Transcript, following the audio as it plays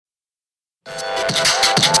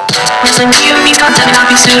Wrestling POV content may not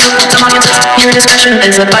be suitable for some audiences. Your discretion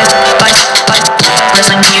is advised.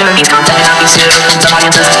 Wrestling POV content may not be suitable for some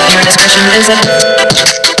audiences. Your discretion is advised.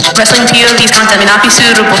 Wrestling POV's content may not be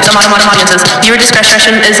suitable to modern audiences. Your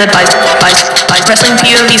discretion is advised. Wrestling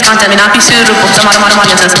POV's content may not be suitable to modern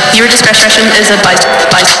audiences. Your discretion is advised.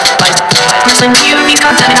 Wrestling POV's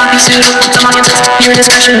content may not be suitable to audiences. Your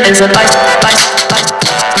discretion is advised.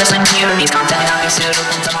 Wrestling POV's content may not be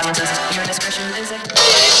suitable to audiences. Your discretion is advised.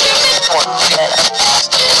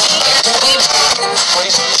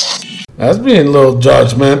 That's being a little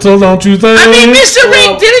judgmental, don't you think? I mean, Mr.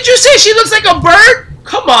 Ring, didn't you say she looks like a bird?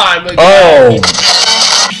 Come on, Miguel. Oh.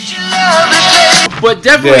 But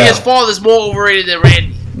definitely his father's more overrated than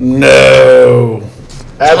Randy. No.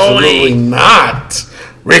 Absolutely not.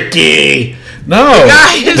 Ricky. No. The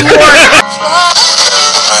guy is more...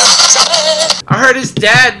 I heard his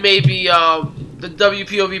dad may be the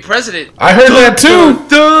WPOV president. I heard that too.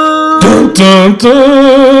 Dun, dun,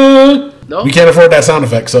 dun. No? We can't afford that sound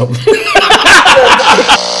effect, so.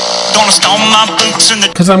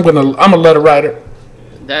 Because I'm a letter writer.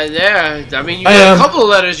 I mean, you got a couple of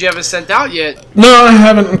letters you haven't sent out yet. No, I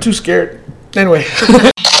haven't. I'm too scared. Anyway.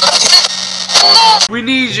 We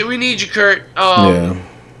need you, Kurt. Yeah.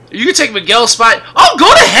 You can take Miguel's spot. Oh,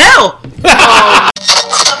 go to hell!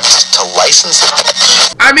 To license.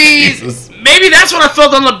 I mean, Jesus. Maybe that's what I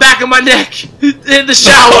felt on the back of my neck in the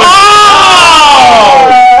shower. Oh!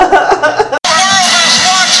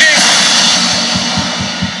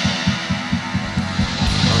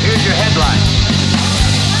 Here's your headline.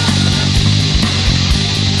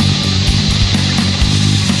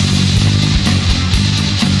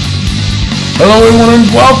 Hello, everyone, and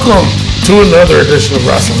welcome to another edition of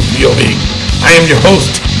Wrestling POV. I am your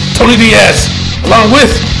host, Tony Diaz, along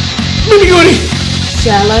with Minnie Goody.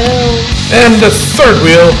 Shallow. And the third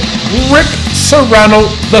wheel, Rick Serrano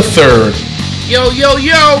III. Yo.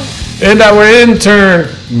 And our intern,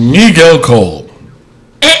 Miguel Cole.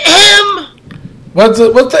 Ahem. What's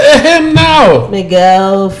the ahem now?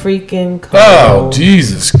 Miguel freaking Cole. Oh,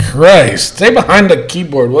 Jesus Christ. Stay behind the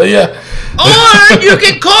keyboard, will ya? Or you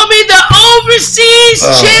can call me the overseas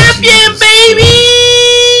champion, Jesus.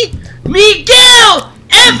 baby! Miguel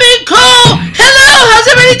effing Cole! Hello, how's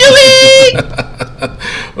everybody doing?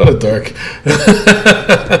 What a dork.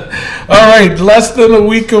 All right, less than a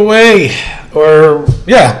week away.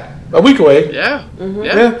 A week away. Yeah.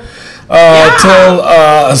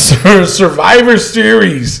 Till Survivor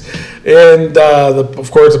Series. And,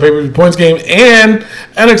 of course, the pay-per-view points game and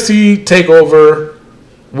NXT TakeOver.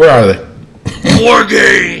 Where are they? War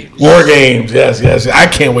Games. War Games, yes. I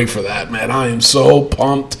can't wait for that, man. I am so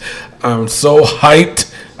pumped. I'm so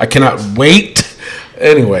hyped. I cannot wait.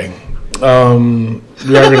 Anyway, we are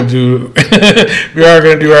going to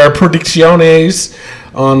do our predicciones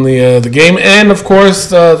on the game, and of course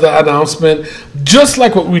the announcement, just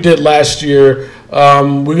like what we did last year.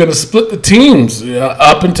 We're going to split the teams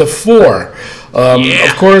up into 4.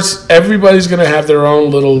 Of course, everybody's going to have their own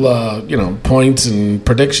little, points and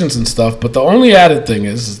predictions and stuff. But the only added thing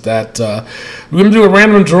is that we're going to do a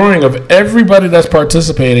random drawing of everybody that's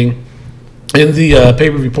participating in the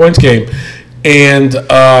pay-per-view points game. And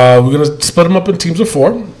we're going to split them up in teams of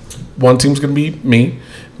 4. One team's going to be me.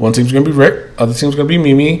 One team's going to be Rick. Other team's going to be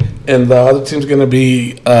Mimi. And the other team's going to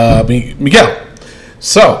be Miguel.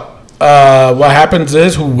 So what happens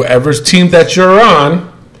is whoever's team that you're on,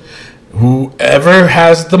 whoever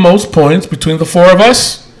has the most points between the 4 of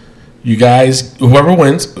us, you guys, whoever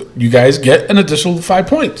wins, you guys get an additional 5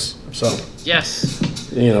 points. So Yes.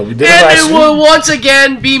 we did it And last it year. will once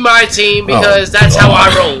again be my team because that's how I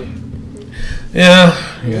roll. Yeah,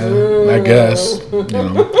 I guess.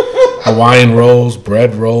 Hawaiian rolls,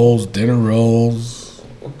 bread rolls, dinner rolls.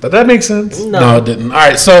 Did that make sense? No, it didn't. All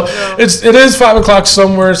right, so it is 5 o'clock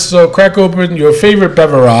somewhere. So crack open your favorite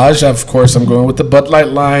beverage. Of course, I'm going with the Bud Light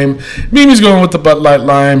Lime. Mimi's going with the Bud Light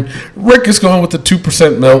Lime. Rick is going with the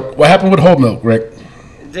 2% milk. What happened with whole milk, Rick?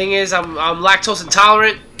 The thing is, I'm lactose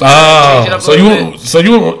intolerant. Oh, It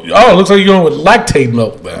looks like you're going with lactate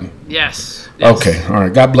milk then. Yes. Okay, all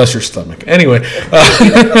right. God bless your stomach. Anyway,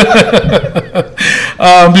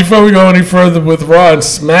 before we go any further with Raw and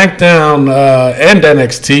SmackDown and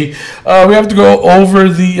NXT, we have to go over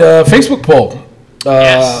the Facebook poll.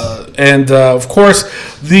 Yes. And, of course,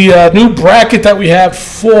 the new bracket that we have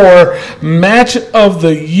for Match of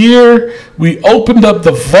the Year. We opened up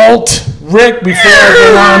the vault. Rick, before I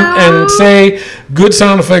go on and say good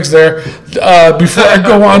sound effects there, before I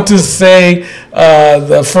go on to say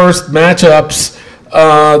the first matchups,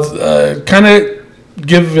 kind of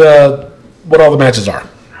give what all the matches are.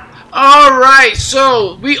 Alright,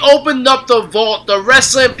 so we opened up the vault, the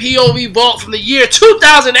Wrestling POV vault from the year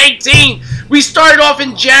 2018. We started off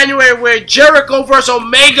in January where Jericho vs.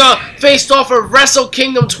 Omega faced off of Wrestle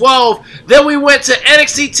Kingdom 12. Then we went to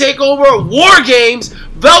NXT TakeOver War Games,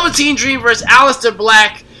 Velveteen Dream vs. Aleister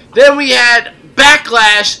Black. Then we had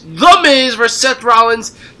Backlash, The Miz vs. Seth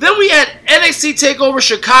Rollins. Then we had NXT TakeOver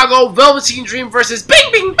Chicago, Velveteen Dream vs.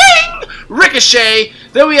 Bing Bing Bing, Ricochet.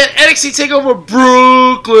 Then we had NXT TakeOver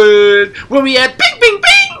Brooklyn, when we had Bing Bing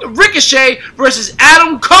Bing, Ricochet versus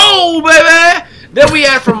Adam Cole, baby. Then we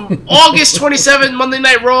had from August 27th, Monday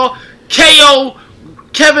Night Raw, KO,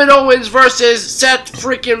 Kevin Owens versus Seth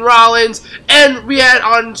freaking Rollins. And we had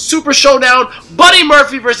on Super Showdown, Buddy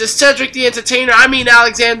Murphy versus Cedric the Entertainer,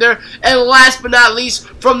 Alexander. And last but not least,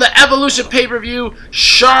 from the Evolution pay-per-view,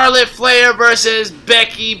 Charlotte Flair versus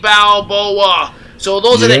Becky Balboa. So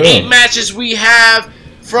those are the 8 matches we have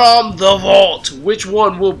from the vault. Which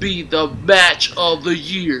one will be the match of the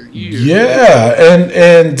year? Yeah,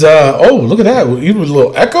 and oh, look at that. Even a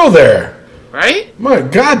little echo there. Right? My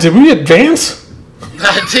God, did we advance?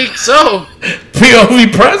 I think so.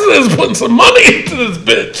 POV President's putting some money into this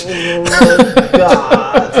bitch. Oh,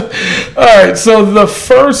 God. All right, so the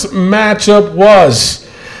first matchup was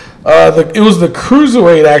it was the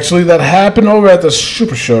Cruiserweight, actually, that happened over at the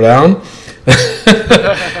Super Showdown.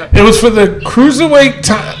 It was for the Cruiserweight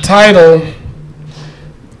title,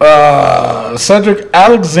 Cedric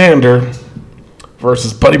Alexander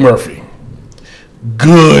versus Buddy Murphy.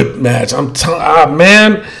 Good match.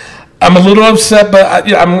 Man, I'm a little upset, but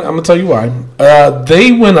I'm going to tell you why.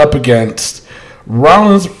 They went up against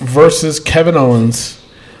Rollins versus Kevin Owens.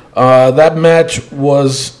 That match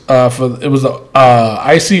was it was the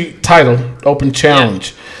IC title open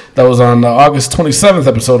challenge that was on the August 27th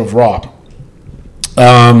episode of Raw.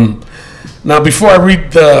 Now, before I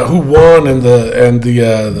read who won and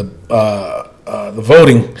the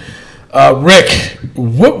voting, Rick,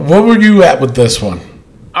 what were you at with this one?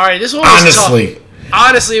 All right, this one was honestly tough.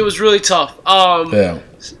 Honestly, it was really tough.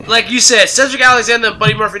 Like you said, Cedric Alexander and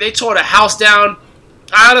Buddy Murphy, they tore the house down.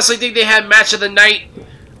 I honestly think they had match of the night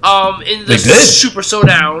in the Super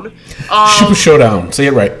Showdown. Super Showdown, say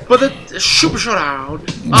it right. But the Super Showdown,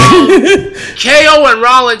 KO and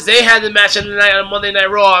Rollins, they had the match of the night on Monday Night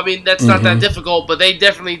Raw. I mean, that's not that difficult, but they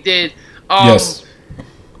definitely did. Yes.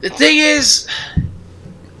 The thing is,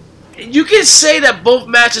 you can say that both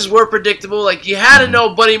matches were predictable. Like, you had to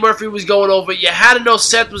know Buddy Murphy was going over. You had to know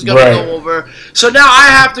Seth was going to go over. So now I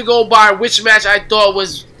have to go by which match I thought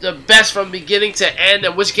was the best from beginning to end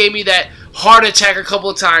and which gave me that heart attack a couple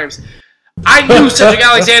of times. I knew Cedric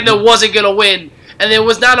Alexander wasn't going to win. And there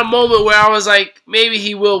was not a moment where I was like, maybe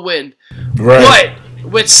he will win. Right.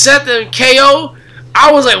 But with Seth and KO,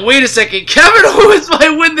 I was like, wait a second. Kevin Owens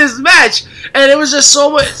might win this match. And it was just so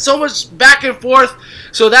much back and forth.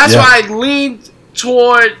 So that's why I leaned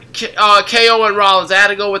toward KO and Rollins. I had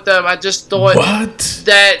to go with them. I just thought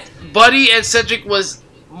that Buddy and Cedric was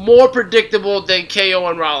more predictable than KO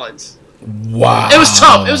and Rollins. Wow. It was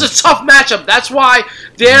tough. It was a tough matchup. That's why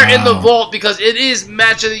they're in the vault, because it is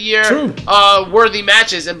match of the year worthy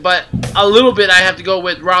matches. But a little bit I have to go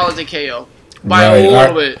with Rollins and KO. By a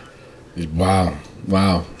little bit. Wow.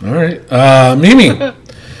 All right. Mimi,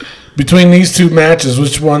 between these two matches,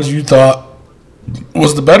 which ones you thought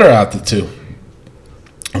was the better out of the two?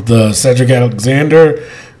 The Cedric Alexander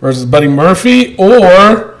versus Buddy Murphy,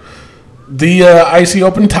 or the IC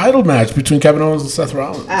Open title match between Kevin Owens and Seth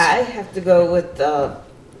Rollins? I have to go with the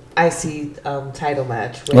IC title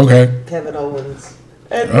match with Kevin Owens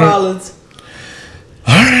and Rollins.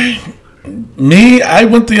 All right. Me, I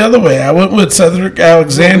went the other way. I went with Cedric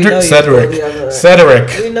Alexander. Cedric.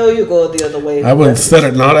 We know you go the other way. I went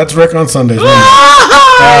Cedric. No, that's Rick on Sundays. He goes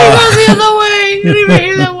the other way. You didn't even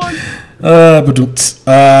hear that one. I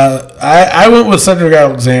went with Cedric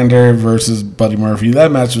Alexander versus Buddy Murphy.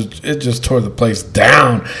 That match it just tore the place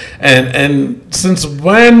down. And since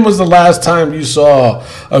when was the last time you saw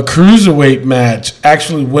a cruiserweight match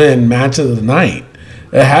actually win match of the night?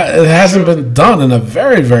 It hasn't been done in a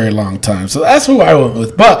very, very long time. So that's who I went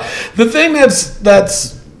with. But the thing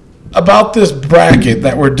that's about this bracket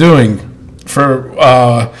that we're doing for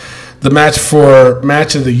the match for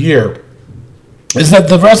match of the year is that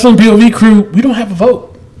the Wrestling POV crew, we don't have a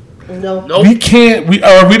vote. No. Nope. We can't. We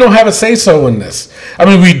don't have a say-so in this. I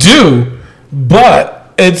mean, we do,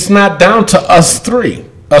 but it's not down to us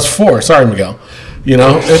four. Sorry, Miguel. You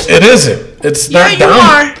know, it isn't. It's not down. You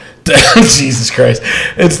are. Jesus Christ.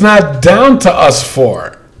 It's not down to us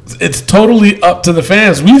four. It's totally up to the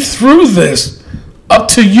fans. We threw this up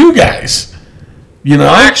to you guys. You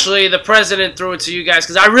know? Actually, the president threw it to you guys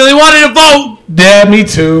because I really wanted to vote. Yeah, me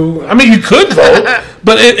too. I mean, you could vote,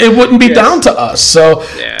 but it wouldn't be down to us. So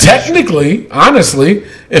technically, honestly,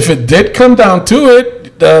 if it did come down to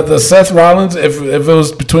it, the Seth Rollins, if it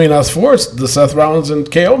was between us four, the Seth Rollins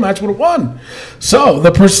and KO match would have won. So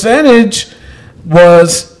the percentage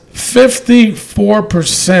was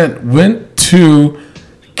 54% went to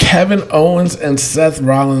Kevin Owens and Seth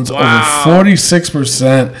Rollins, over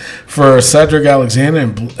 46% for Cedric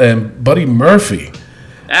Alexander and Buddy Murphy.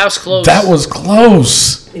 That was close. That was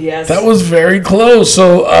close. Yes. That was very close.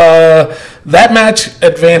 So that match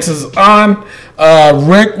advances on.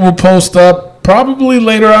 Rick will post up probably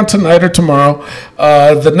later on tonight or tomorrow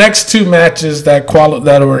the next two matches that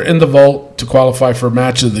were in the vault to qualify for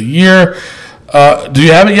match of the year. Do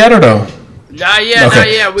you have it yet or no? Not yet, okay. Not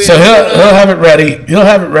yet. So he'll have it ready. He'll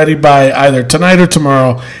have it ready by either tonight or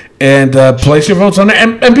tomorrow. And place your votes on there.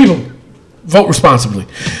 And people, vote responsibly.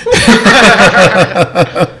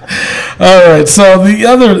 All right. So the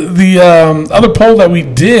other poll that we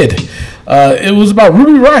did, it was about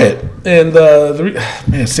Ruby Riott. And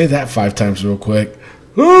man, say that 5 times real quick.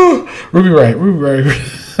 Ruby Riott.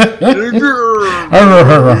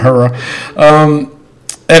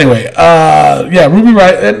 Anyway, Ruby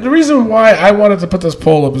Riott. And the reason why I wanted to put this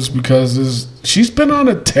poll up is because she's been on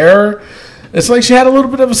a tear. It's like she had a little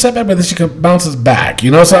bit of a setback, but then she bounces back.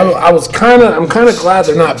 You know, so I'm kind of glad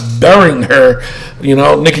they're not burying her. You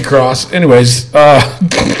know, Nikki Cross. Anyways, yeah,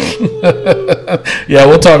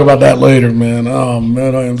 we'll talk about that later, man. Oh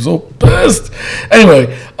man, I am so pissed. Anyway,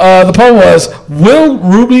 the poll was: will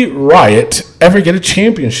Ruby Riott ever get a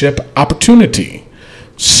championship opportunity?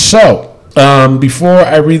 So. Before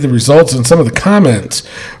I read the results and some of the comments,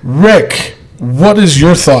 Rick, what is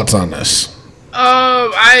your thoughts on this?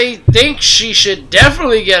 I think she should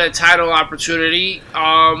definitely get a title opportunity.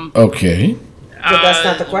 Okay. But that's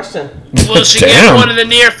not the question. Will she get one in the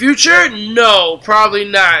near future? No, probably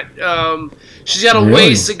not. She's got a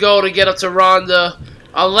ways to go to get up to Ronda.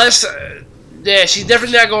 Unless, she's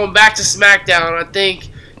definitely not going back to SmackDown. I think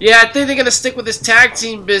they're going to stick with this tag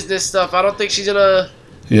team business stuff. I don't think she's going to...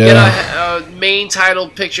 get a main title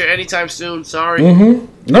picture anytime soon. Sorry. Mm-hmm.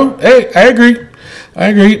 No, hey, I agree.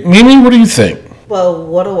 Mimi, what do you think? Well,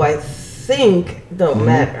 what do I think don't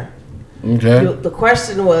matter. Okay. The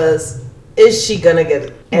question was, is she going to get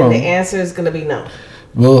it? And the answer is going to be no.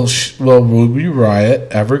 Will Ruby Riott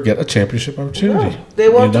ever get a championship opportunity? No, they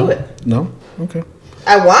won't do it. No? Okay.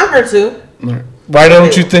 I want her to. All right. Why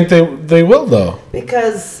don't you think they will, though?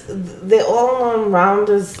 Because they're all on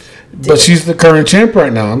Ronda's... But she's the current champ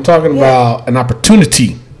right now. I'm talking about an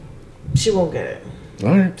opportunity. She won't get it.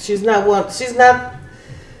 All right. She's not what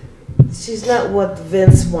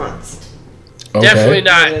Vince wants. Okay. Definitely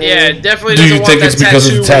not. Yeah, definitely. Do you think it's because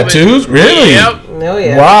of the tattoos? Really? Yep. No,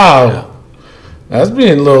 yeah. Wow. That's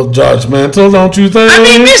being a little judgmental, don't you think? I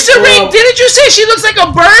mean, Mr. Reed, didn't you say she looks like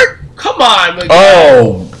a bird? Come on, Miguel.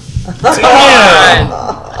 Oh. Come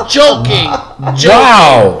on. Joking.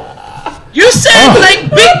 Wow. You said like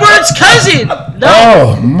Big Bird's cousin.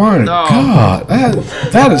 No. Oh my God,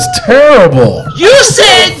 that is terrible. You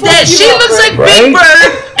said that she looks like Big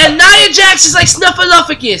Bird and Nia Jax is like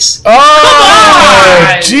Snuffleupagus. Oh, come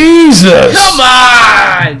on, Jesus! Come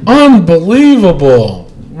on, unbelievable.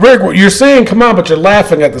 Rick, what you're saying, come on, but you're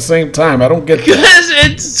laughing at the same time. I don't get that. Because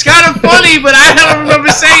it's kind of funny, but I don't remember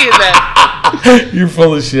saying that. You're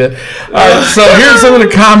full of shit. All right, so here's some of the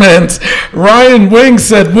comments. Ryan Wing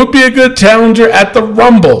said, would be a good challenger at the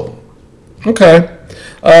Rumble. Okay.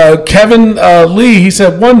 Kevin Lee, he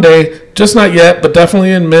said, one day, just not yet, but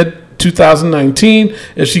definitely in mid-2019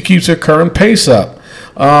 if she keeps her current pace up.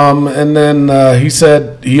 And then he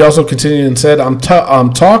said, he also continued and said, I'm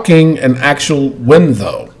talking an actual win,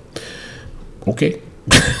 though. Okay.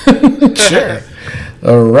 Sure.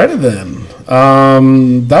 Alrighty then.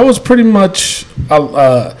 That was pretty much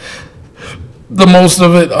the most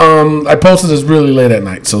of it. I posted this really late at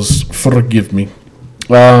night, so forgive me.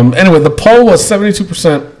 Anyway, the poll was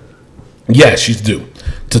 72%. Yeah, she's due.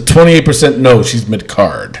 To 28%. No, she's mid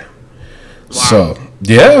card. Wow. So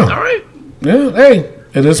yeah. All right. Yeah. Hey,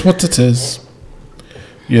 it is what it is.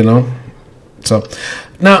 You know. So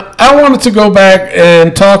now I wanted to go back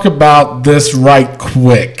and talk about this right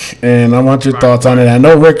quick, and I want your thoughts on it. I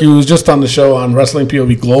know Ricky was just on the show on Wrestling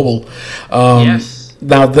POV Global. Yes.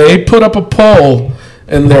 Now they put up a poll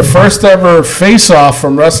in their first ever face-off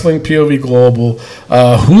from Wrestling POV Global,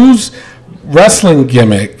 whose wrestling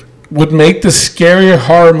gimmick would make the scarier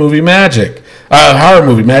horror movie Magic.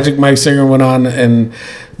 Mike Singer went on and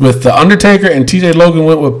with The Undertaker, and TJ Logan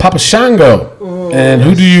went with Papa Shango. And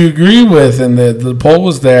who do you agree with? And the poll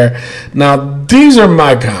was there. Now, these are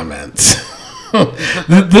my comments.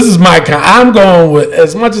 This is my I'm going with,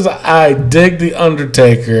 as much as I dig The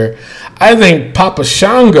Undertaker, I think Papa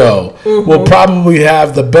Shango will probably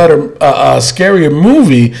have the better, scarier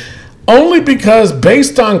movie, only because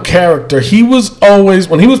based on character, he was always,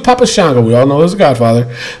 when he was Papa Shango, we all know he was a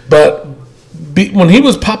Godfather, but when he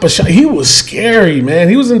was Papa Shango, he was scary, man.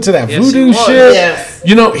 He was into that voodoo shit. Yes.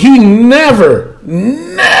 You know, he never,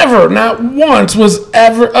 not once was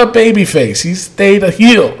ever a baby face. He stayed a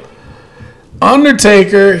heel.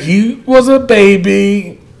 Undertaker, he was a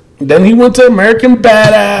baby. Then he went to American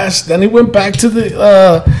Badass. Then he went back to the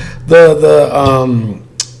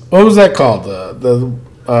what was that called? The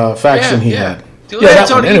faction he had. Yeah,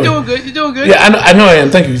 Tony, anyway. You're doing good. Yeah, I know I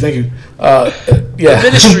am. Thank you. Yeah. The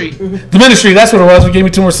Ministry. The Ministry, that's what it was. We gave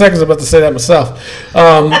me 2 more seconds. I'm about to say that myself.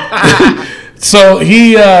 So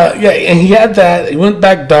he, and he had that. He went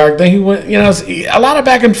back dark. Then he went, a lot of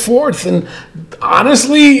back and forth. And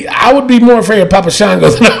honestly, I would be more afraid of Papa Shango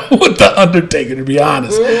than I would the Undertaker, to be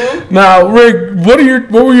honest. Mm-hmm. Now, Rick, what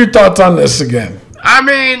were your thoughts on this again? I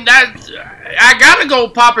mean, I gotta go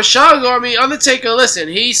Papa Shango. I mean, Undertaker, listen,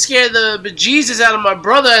 he scared the bejesus out of my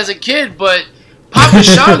brother as a kid, but Papa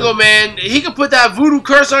Shango, man, he could put that voodoo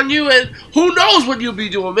curse on you, and who knows what you'll be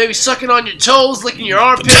doing. Maybe sucking on your toes, licking your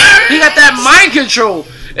armpit. He got that mind control.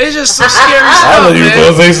 It's just some scary I stuff, thought you were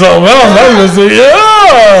going to say something else. I was going to say,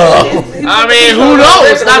 yeah. I mean, who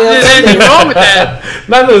knows? Not that there's anything wrong with that.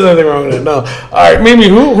 Not that there's anything wrong with it, no. All right, Mimi,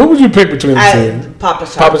 who would you pick between the two? Papa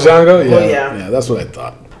Shango. Papa Shango? Yeah, well, yeah, that's what I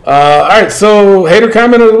thought. All right, so hater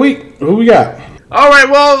comment of the week. Who we got? All right,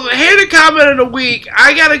 well, hater comment of the week.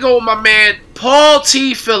 I got to go with my man, Paul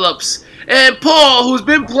T. Phillips. And Paul, who's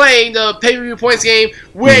been playing the pay-per-view points game,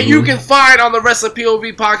 where you can find on the Wrestling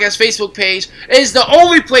POV Podcast Facebook page, is the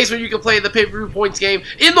only place where you can play the pay-per-view points game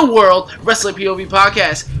in the world, Wrestling POV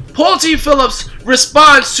Podcast. Paul T. Phillips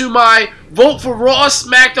responds to my vote for Raw,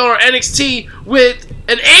 SmackDown, or NXT with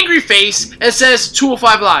an angry face and says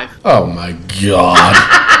 205 Live. Oh my God.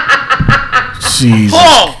 Jesus.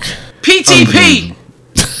 Paul, PTP,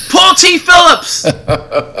 Paul T. Phillips,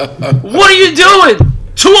 what are you doing?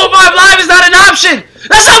 205 Live is not an option.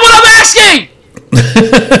 That's not what I'm asking.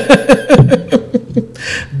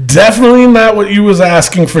 Definitely not what you was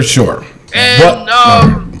asking for sure. And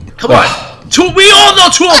come on, we all know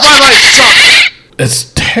 205 Live sucks.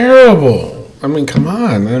 It's terrible. I mean, come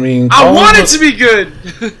on. I want it to be good.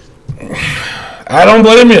 I don't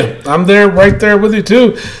blame you. I'm right there with you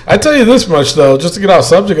too. I tell you this much though, just to get off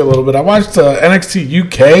subject a little bit. I watched NXT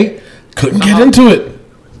UK. Couldn't get into it.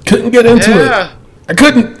 I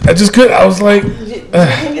couldn't. I just couldn't. I was like... Do you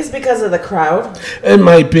think it's because of the crowd? It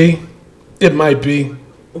might be.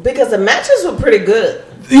 Because the matches were pretty good.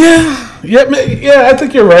 Yeah. I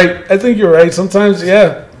think you're right. Sometimes,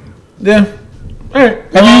 yeah. All right.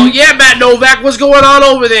 Yeah, Matt Novak, what's going on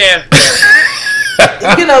over there?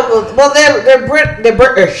 They're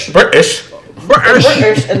British. British,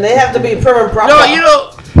 and they have to be prim and proper. No,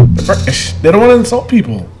 they're British. They don't want to insult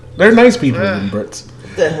people. They're nice people, Brits.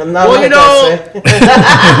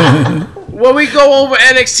 When we go over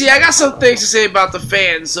NXT, I got some things to say about the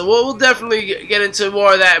fans, so we'll definitely get into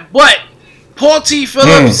more of that. But Paul T.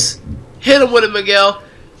 Phillips, hit him with it, Miguel.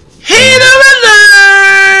 Hater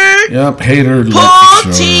alert! Yep, hater alert. Paul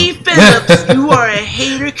T. Phillips, you are a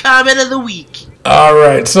hater comment of the week. All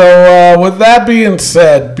right, so with that being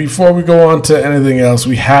said, before we go on to anything else,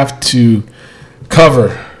 we have to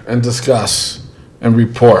cover and discuss and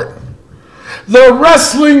report the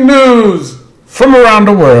wrestling news from around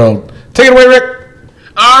the world. Take it away, Rick.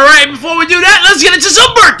 All right, before we do that, let's get into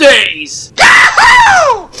some birthdays.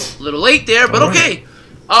 Yahoo! A little late there, but okay.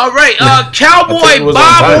 All right, Cowboy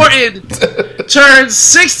Bob Orton turns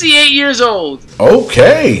 68 years old.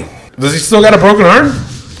 Okay. Does he still got a broken arm?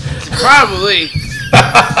 Probably.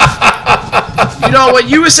 When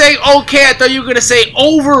you were saying okay, I thought you were going to say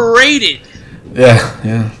overrated.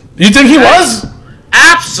 Yeah. You think he was?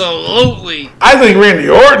 Absolutely. I think Randy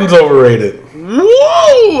Orton's overrated.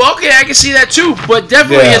 Whoa! Okay, I can see that too. But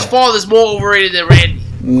definitely his father's more overrated than Randy.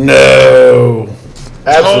 No.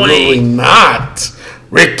 Absolutely not.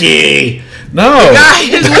 Ricky. No. The guy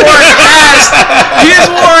has worn cast. He has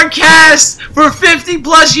worn cast for 50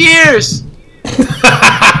 plus years.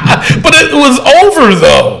 But it was over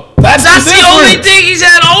though. That's the only thing he's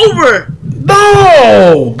had over.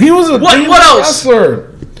 No. He was a what else?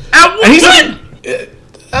 wrestler. At what?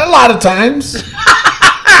 A lot of times.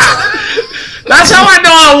 That's how I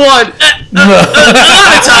know I won. A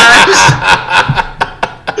lot of times.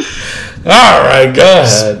 All right, go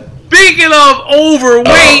ahead. Speaking of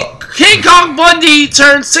overweight, King Kong Bundy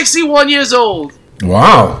turned 61 years old.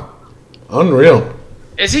 Wow. Unreal.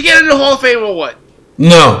 Is he getting in the Hall of Fame or what?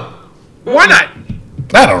 No. Why not?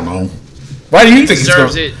 I don't know. Why do you think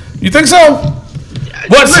deserves it? You think so?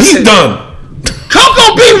 What's he done?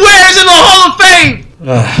 Coco Beware is in the Hall of Fame.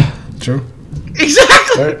 True.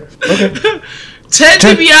 Exactly. Right. Okay. Ted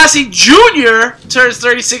DiBiase Jr. turns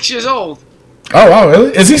 36 years old. Oh, wow,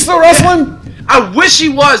 really? Is he still wrestling? I wish he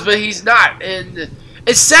was, but he's not. And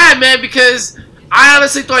it's sad, man, because I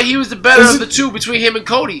honestly thought he was the better of the two between him and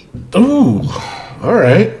Cody. Ooh. All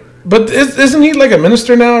right. But isn't he like a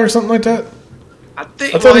minister now or something like that? I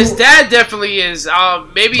think his dad definitely is.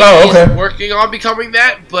 Maybe he's working on becoming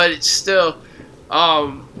that, but it's still.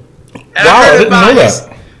 And I didn't know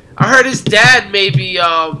that. I heard his dad may be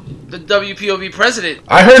the WPOV president.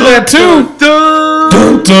 I heard that too.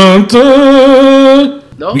 Dun, dun, dun.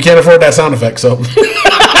 No? We can't afford that sound effect, so. Well,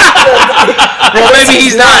 maybe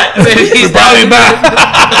he's not. Maybe he's probably not.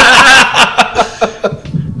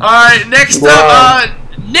 All right, next up,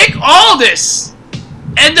 Nick Aldis,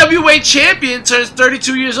 NWA champion, turns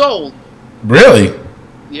 32 years old. Really?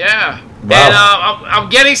 Yeah. Wow. And I'm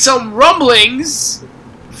getting some rumblings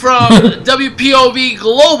from WPOV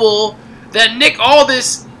Global that Nick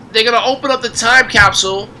Aldis, they're going to open up the time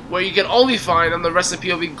capsule where you can only find on the Wrestling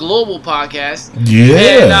POV Global podcast.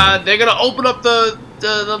 Yeah. And they're going to open up the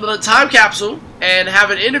time capsule and have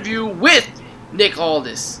an interview with Nick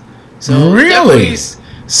Aldis. So really?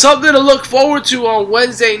 Something to look forward to on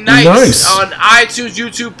Wednesday nights on iTunes,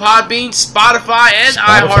 YouTube, Podbean, Spotify, and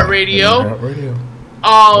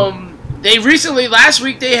iHeartRadio. They recently, last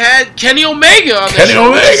week, they had Kenny Omega on the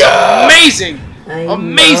show. Amazing.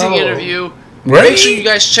 Amazing interview. Right? Make sure you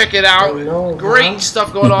guys check it out. Great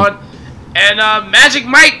stuff going on. And Magic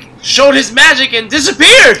Mike showed his magic and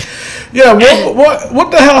disappeared. Yeah,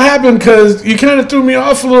 what the hell happened? Because you kind of threw me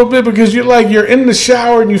off a little bit because you're in the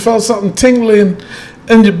shower and you felt something tingling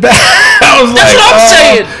in your back. I was That's what I'm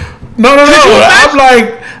saying. No. I'm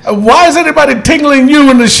like, why is anybody tingling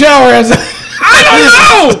you in the shower? I don't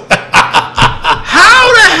know.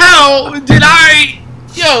 How the hell did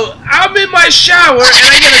I'm in my shower and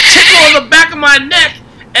I get a tickle on the back of my neck,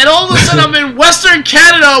 and all of a sudden I'm in Western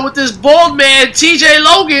Canada with this bald man, TJ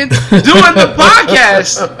Logan, doing the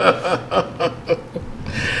podcast.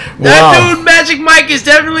 That dude, Magic Mike, is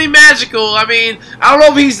definitely magical. I mean, I don't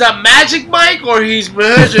know if he's the Magic Mike or he's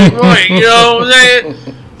Magic Mike, you know what I'm saying? But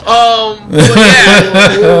yeah. Oh,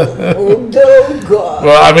 God.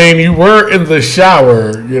 Well, I mean, you were in the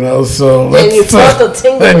shower, so... And you felt the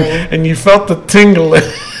tingling. And you felt the tingling.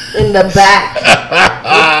 In the back.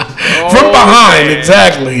 From behind,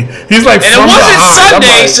 exactly. He's like, and from behind. And it wasn't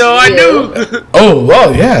Sunday, so I knew. Oh,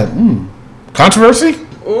 well, yeah. Controversy?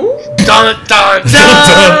 Dun, dun, dun.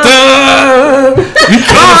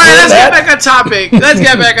 All right, let's get back on topic. All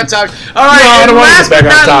right, and last but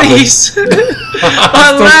not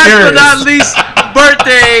least,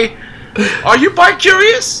 birthday. Are you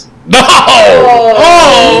bi-curious? No!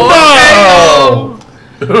 Oh,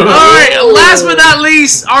 no! All right, last but not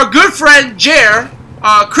least, our good friend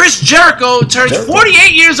Chris Jericho turns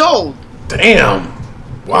 48 years old. Damn!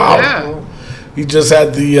 Wow. Yeah. He just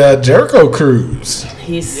had the Jericho cruise.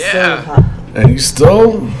 He's so hot. And he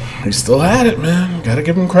still had it, man. Gotta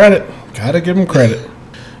give him credit. All right. Gotta give him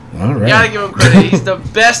credit. He's the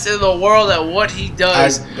best in the world at what he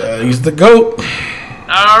does. He's the GOAT.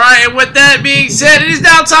 All right, and with that being said, it is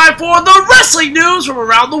now time for the wrestling news from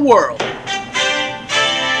around the world.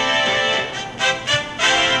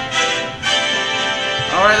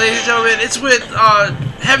 All right, ladies and gentlemen, it's with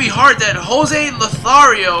heavy heart that Jose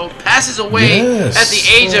Lothario passes away at the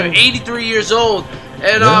age of 83 years old.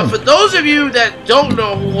 And for those of you that don't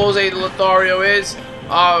know who Jose Lothario is,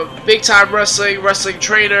 big time wrestling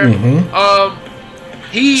trainer.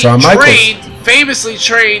 He famously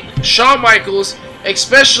trained Shawn Michaels.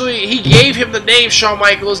 Especially, he gave him the name Shawn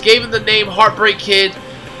Michaels, gave him the name Heartbreak Kid.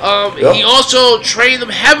 He also trained them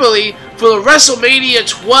heavily for the WrestleMania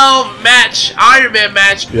 12 match, Iron Man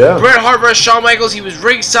match. Bret Hart versus Shawn Michaels. He was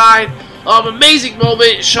ringside. Amazing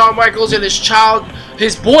moment. Shawn Michaels and his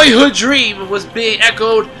boyhood dream was being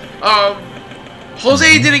echoed.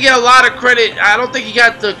 Jose didn't get a lot of credit. I don't think he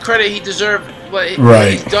got the credit he deserved. What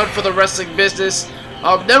he's done for the wrestling business.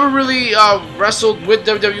 Never really wrestled with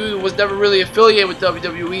WWE. Was never really affiliated with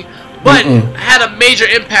WWE, but had a major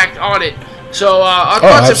impact on it. So our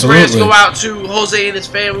thoughts and prayers go out to Jose and his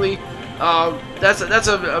family. That's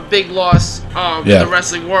a big loss in the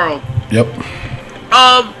wrestling world. Yep.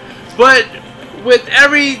 But with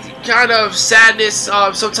every kind of sadness,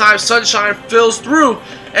 sometimes sunshine fills through.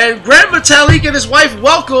 And Grant Metalik and his wife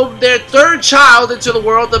welcomed their third child into the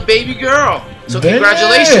world, a baby girl. So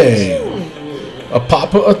congratulations. A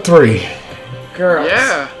papa of 3 girls.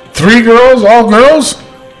 Yeah. 3 girls, all girls?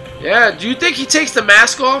 Yeah. Do you think he takes the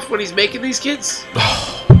mask off when he's making these kids?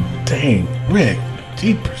 Oh, dang. Rick.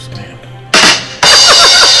 Jeepers, damn.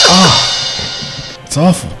 Oh, it's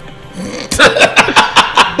awful.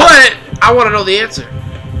 But I want to know the answer.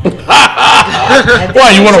 Why,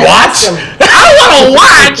 you want to watch? I want to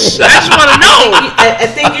watch. I just want to know. I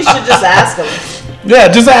think you should just ask him. Yeah,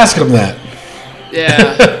 just ask him that.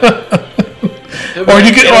 Yeah. Or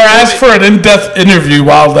you could, or ask for an in-depth interview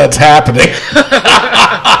while that's happening.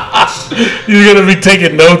 You're gonna be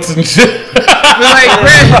taking notes and shit. Like,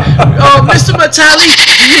 Mr. Metalik,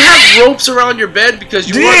 do you have ropes around your bed because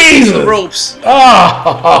you want to use the ropes?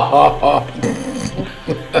 Oh.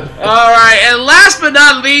 All right, and last but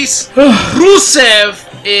not least, Rusev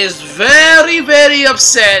is very, very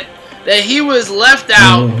upset that he was left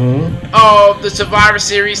out of the Survivor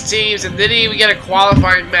Series teams and didn't even get a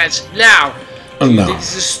qualifying match. Now, do you think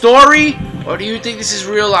this is a story, or do you think this is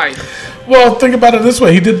real life? Well, think about it this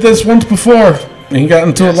way. He did this once before, and he got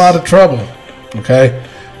into a lot of trouble. Okay?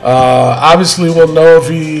 Obviously, we'll know if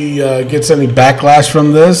he gets any backlash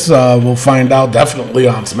from this. We'll find out definitely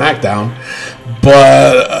on SmackDown.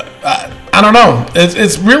 But I don't know.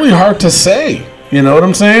 It's really hard to say. You know what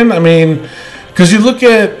I'm saying? I mean, because you look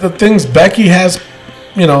at the things Becky has,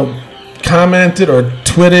 commented or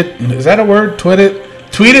tweeted. Is that a word? Tweeted?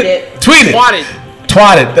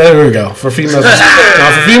 Twatted. There we go. For females,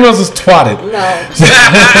 for females, it's twatted.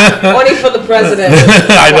 No. Only for the president.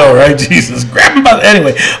 I know, right? Jesus, grab him by the...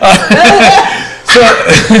 Anyway,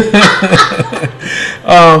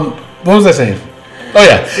 what was I saying? Oh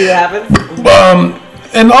yeah. See what happens?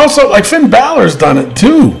 And also, like, Finn Balor's done it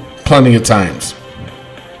too, plenty of times.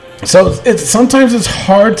 So sometimes it's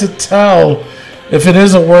hard to tell if it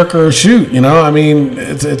is a work or a shoot, I mean,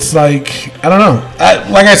 it's like, I don't know.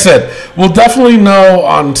 Like I said, we'll definitely know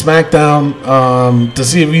on SmackDown to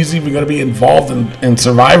see if he's even going to be involved in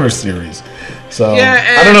Survivor Series. So,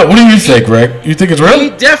 yeah, I don't know. What do you think, Rick? You think it's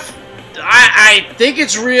real? I think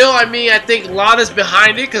it's real. I mean, I think Lana's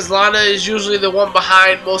behind it because Lana is usually the one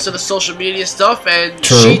behind most of the social media stuff, and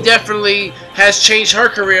she definitely has changed her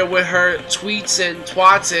career with her tweets and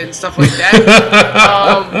twats and stuff like that.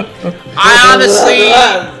 I honestly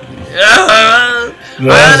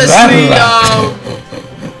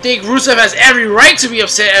think Rusev has every right to be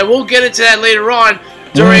upset, and we'll get into that later on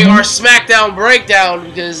during our SmackDown breakdown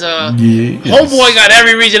because Homeboy got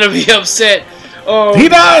every reason to be upset. He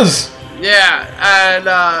does. Yeah, and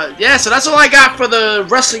so that's all I got for the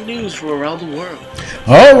wrestling news from around the world.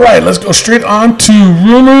 All right, let's go straight on to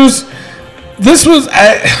rumors. This was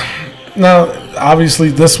now obviously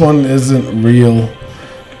this one isn't real,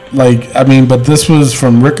 but this was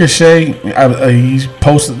from Ricochet. He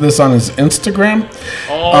posted this on his Instagram.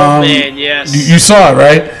 Oh man, yes. You saw it,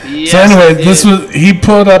 right? Yes, so anyway, he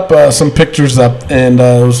put up some pictures up, and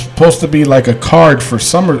it was supposed to be like a card for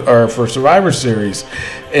for Survivor Series,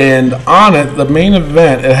 and on it, the main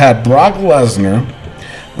event, it had Brock Lesnar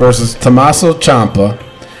versus Tommaso Ciampa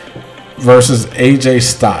versus AJ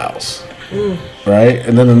Styles, right?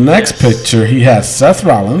 And then the next picture, he has Seth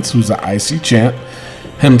Rollins, who's the IC champ,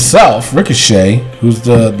 himself, Ricochet, who's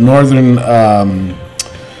the Northern, the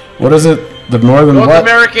North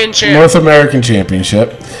American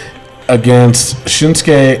Championship, against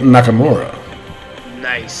Shinsuke Nakamura.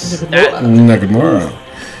 Nice. Nakamura.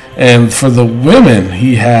 And for the women,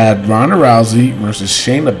 he had Ronda Rousey versus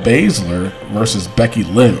Shayna Baszler versus Becky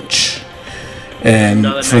Lynch. And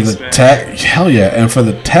for the tag, and for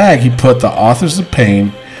the tag, he put the Authors of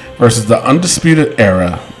Pain versus the Undisputed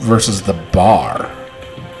Era versus the Bar.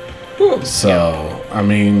 So, I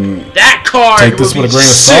mean, that card take this with a grain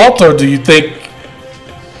of salt, or do you think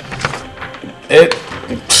it?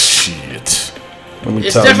 Shit.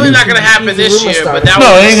 It's definitely not going to happen this year, but that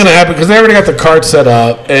it ain't going to happen because they already got the card set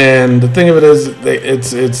up, and the thing of it is,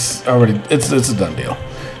 it's already it's a done deal,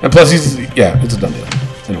 and plus it's a done deal.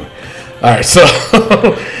 Anyway, all right, so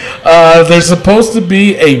there's supposed to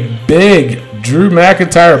be a big Drew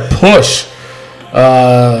McIntyre push.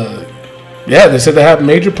 They said they have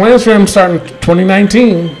major plans for him starting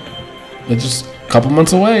 2019. It's just a couple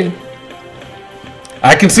months away.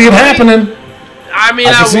 I can see it happening. I mean,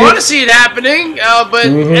 I want to see it happening, but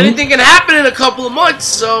anything can happen in a couple of months,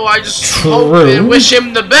 so I just hope and wish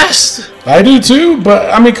him the best. I do too,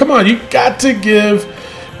 but I mean, come on, you got to give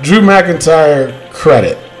Drew McIntyre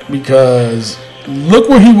credit because look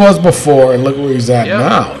where he was before and look where he's at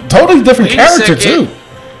now. Totally different character too.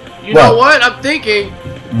 You know what? I'm thinking.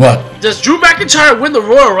 What? Does Drew McIntyre win the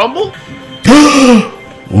Royal Rumble? Ooh.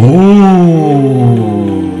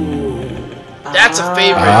 That's a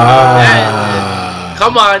favorite.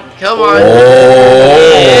 Come on. Oh.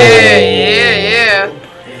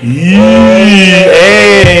 Yeah.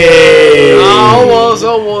 Hey.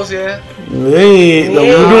 Almost, yeah. Hey,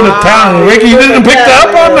 we're doing a town. Ricky, you didn't pick up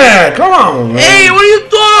on that. Come on, man. Hey, what are you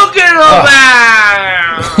talking about?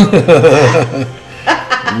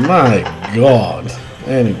 My God.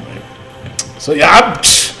 Anyway. So, yeah,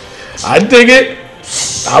 I dig it.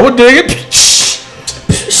 I would dig it.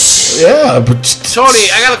 Yeah. But Tony,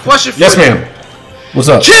 I got a question for you. Yes, ma'am. What's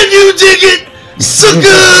up? Can you dig it? Sucker!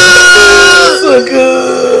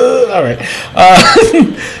 All right.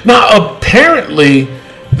 Now, apparently,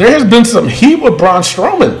 there has been some heat with Braun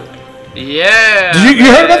Strowman. Yeah. Did you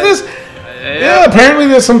heard about this? Yeah, apparently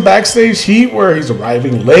there's some backstage heat where he's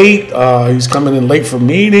arriving late. He's coming in late for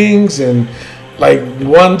meetings, and like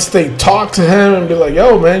once they talk to him and be like,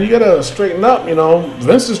 "Yo, man, you gotta straighten up." You know,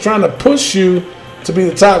 Vince is trying to push you to be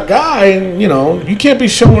the top guy, and you know you can't be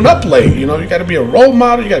showing up late. You know, you got to be a role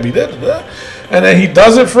model. You got to be this. And then he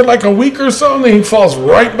does it for like a week or so, and then he falls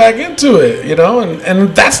right back into it, you know.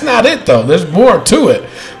 And that's not it, though. There's more to it,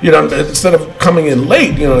 you know. Instead of coming in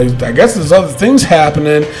late, you know, I guess there's other things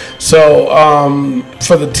happening. So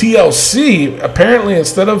for the TLC, apparently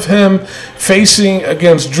instead of him facing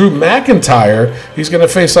against Drew McIntyre, he's going to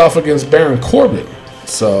face off against Baron Corbin.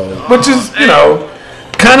 So, which is, you know,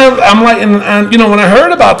 kind of, I'm like, and you know, when I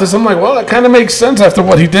heard about this, I'm like, well, that kind of makes sense after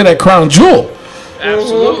what he did at Crown Jewel.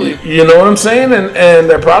 Absolutely. You know what I'm saying? And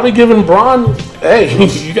they're probably giving Braun, hey,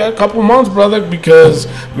 you got a couple months, brother, because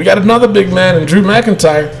we got another big man in Drew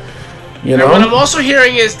McIntyre. You know? And what I'm also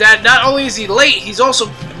hearing is that not only is he late, he's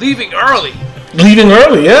also leaving early. Leaving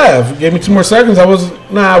early, yeah. If you gave me 2 more seconds, I wasn't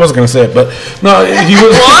going to say it, but no, he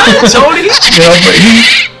was. What, Tony?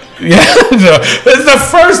 You know, but it's the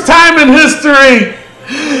first time in history,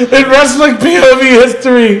 in wrestling POV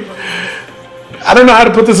history. I don't know how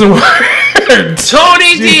to put this in words.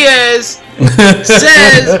 Tony Diaz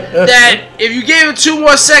says that if you gave him 2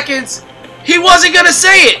 more seconds, he wasn't going to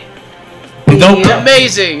say it. Nope.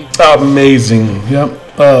 Amazing. Amazing. Yep.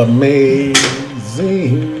 Amazing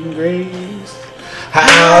grace.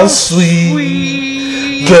 How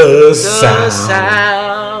sweet the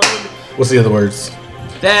sound. What's the other words?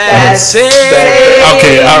 That's it.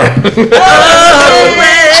 Okay, all right.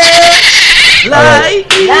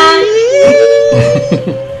 Like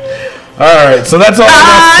All right, so that's all I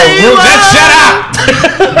got for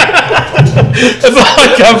rumors. That's all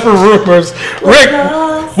I got for rumors. Rick,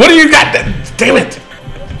 what do you got? Damn it.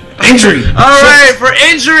 Injury. All right, for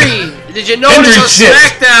injury. Did you notice on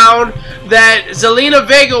SmackDown that Zelina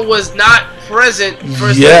Vega was not present for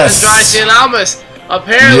Andrade Cien Almas?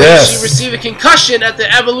 Apparently, she received a concussion at the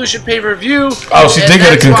Evolution pay-per-view. Oh, she did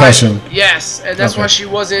get a concussion. Yes, and that's why she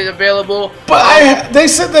wasn't available. But they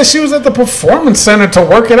said that she was at the Performance Center to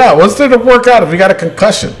work it out. What's there to work out if you got a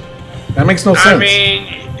concussion? That makes no sense. I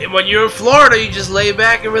mean, when you're in Florida, you just lay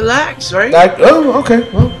back and relax, right? Okay.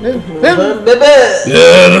 Well, yeah,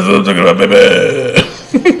 that's what I'm talking about, baby.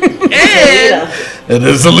 And it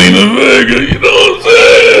is Zelina Vega, you know what I'm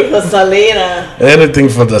saying? The Selena. Anything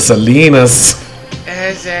for the Salinas.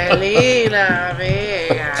 Zelina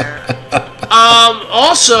Vega.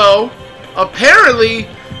 Also, apparently,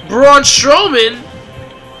 Braun Strowman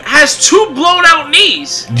has 2 blown out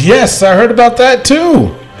knees. Yes, I heard about that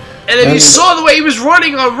too. And if you saw the way he was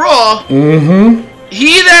running on Raw,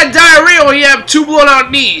 he either had diarrhea or he had 2 blown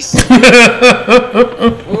out knees.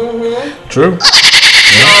 True.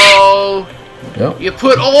 So you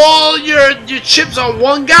put all your chips on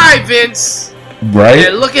one guy, Vince. Right.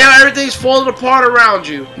 And look at how everything's falling apart around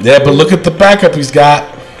you. Yeah, but look at the backup he's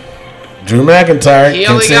got. Drew McIntyre. He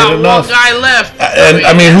only got one guy left. And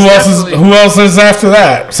I mean, who else is after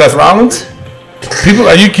that? Seth Rollins? People,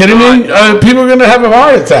 are you kidding me? People are gonna have a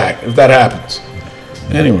heart attack if that happens.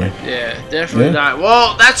 Anyway. Yeah, definitely not.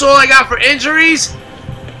 Well, that's all I got for injuries.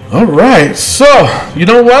 All right, so you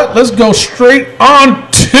know what? Let's go straight on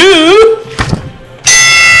to.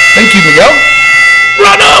 Thank you, Miguel.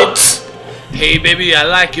 Run out. Hey, baby, I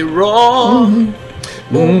like it raw.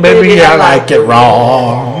 Baby, I like it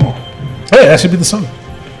raw. Hey, that should be the song.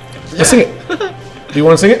 Let's sing it. Do you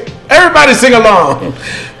want to sing it? Everybody sing along.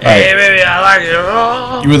 Hey, baby, I like it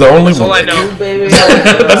raw. You were the only one. That's all I know.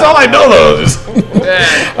 That's all I know, though.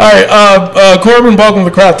 All right, Corbin welcomed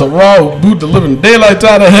the crowd to Raw, who booed the living daylights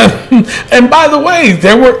out of him. And by the way,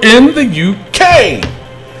 they were in the UK.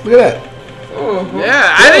 Look at that.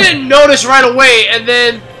 Yeah, I didn't notice right away, and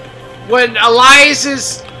then when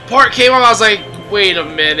Elias's part came on, I was like, wait a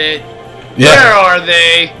minute. Yeah. Where are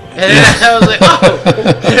they? And then I was like, oh,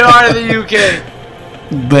 they are in the UK.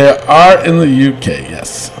 They are in the UK,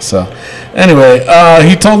 yes. So, anyway,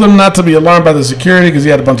 he told them not to be alarmed by the security because he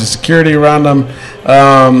had a bunch of security around him.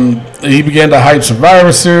 He began to hype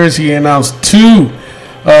Survivor Series. He announced 2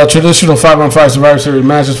 traditional 5-on-5 Survivor Series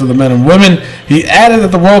matches for the men and women. He added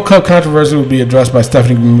that the World Cup controversy would be addressed by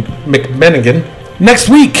Stephanie McMenigan next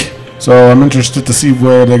week. So I'm interested to see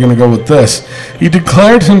where they're going to go with this. He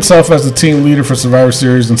declared himself as the team leader for Survivor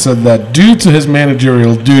Series and said that due to his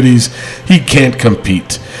managerial duties, he can't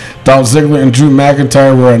compete. Dolph Ziggler and Drew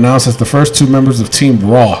McIntyre were announced as the first 2 members of Team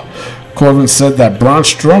Raw. Corbin said that Braun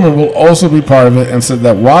Strowman will also be part of it and said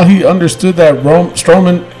that while he understood that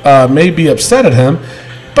Strowman may be upset at him,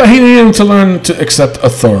 but he needed him to learn to accept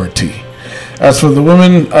authority. As for the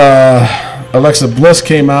women, Alexa Bliss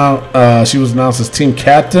came out. She was announced as team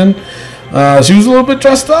captain. She was a little bit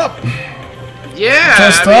dressed up. Yeah.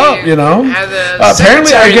 Dressed up, you know.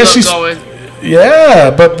 Apparently, I guess she's... Going.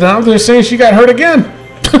 Yeah, but now they're saying she got hurt again.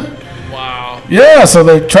 Wow. Yeah, so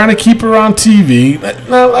they're trying to keep her on TV.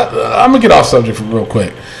 Now, I'm going to get off subject for real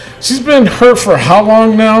quick. She's been hurt for how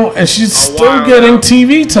long now? And she's still getting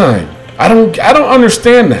TV time. I don't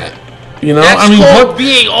understand that. You know, That's called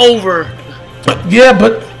being over. Yeah,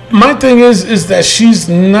 but my thing is that she's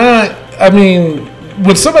not. I mean,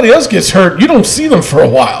 when somebody else gets hurt, you don't see them for a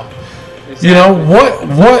while. Exactly. You know what?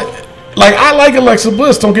 Like, I like Alexa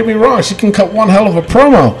Bliss. Don't get me wrong; she can cut one hell of a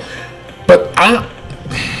promo. But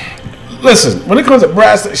listen. When it comes to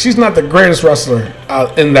brass, she's not the greatest wrestler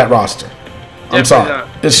in that roster. I'm sorry,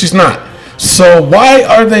 she's not. So why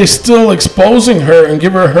are they still exposing her and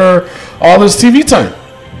giving her all this TV time?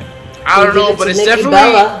 I don't know, but it's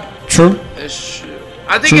definitely true.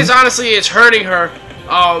 I think it's hurting her.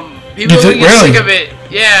 People are gonna get sick of it.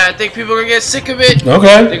 Yeah, I think people are gonna get sick of it.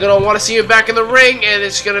 Okay. They're gonna want to see her back in the ring, and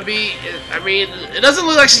it's gonna be. I mean, it doesn't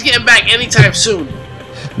look like she's getting back anytime soon.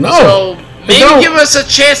 No. So maybe give us a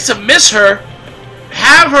chance to miss her.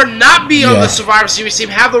 Have her not be on the Survivor Series team.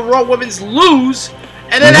 Have the Raw Women's lose,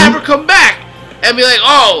 and then have her come back and be like,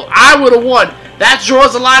 "Oh, I would have won." That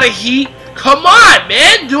draws a lot of heat. Come on,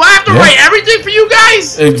 man. Do I have to write everything for you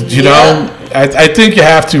guys? You know, I think you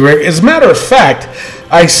have to, Rick. As a matter of fact,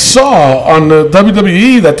 I saw on the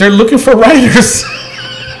WWE that they're looking for writers.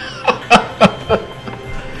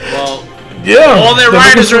 Well, all their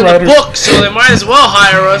writers are in the book, so they might as well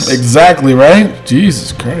hire us. Exactly, right?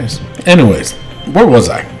 Jesus Christ. Anyways, where was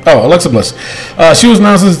I? Oh, Alexa Bliss. She was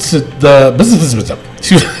announced as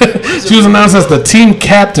she was announced as the team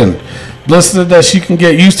captain. Bliss said that she can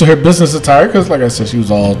get used to her business attire because, like I said, she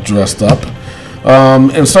was all dressed up.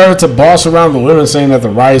 And started to boss around the women, saying that the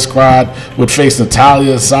Riot Squad would face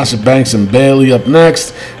Natalya, Sasha Banks, and Bayley up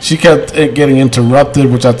next. She kept getting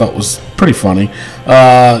interrupted, which I thought was pretty funny.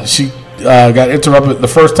 She got interrupted the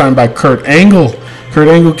first time by Kurt Angle. Kurt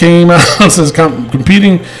Angle came out and says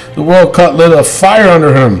competing the World Cup lit a fire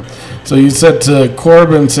under him. So he said to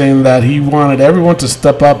Corbin, saying that he wanted everyone to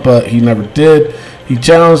step up, but he never did. He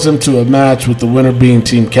challenged him to a match with the winner being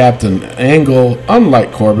team captain. Angle,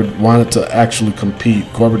 unlike Corbin, wanted to actually compete.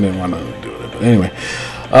 Corbin didn't want to do it. But anyway,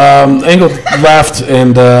 Angle left,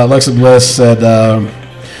 and Alexa Bliss said,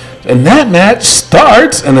 and that match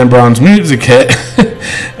starts, and then Braun's music hit.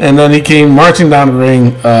 And then he came marching down the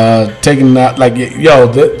ring, taking that, like,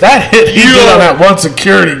 that hit he did on that one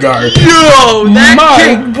security guard.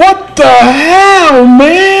 What the hell,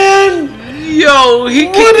 man? Yo, he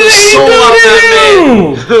kicked the soul out that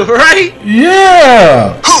man. Right?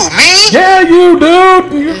 Yeah. Who, me? Yeah, you,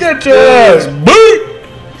 dude. You get your ass beat.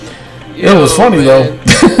 It was funny, though.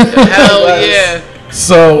 Hell yeah.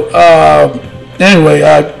 So, anyway,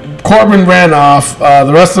 Corbin ran off.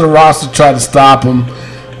 The rest of the roster tried to stop him.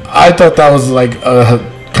 I thought that was like a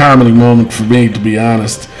comedy moment for me, to be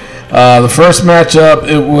honest. The first matchup,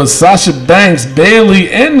 it was Sasha Banks, Bayley,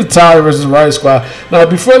 and Natalya versus Riot Squad. Now,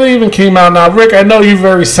 before they even came out, now, Rick, I know you're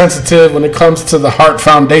very sensitive when it comes to the Hart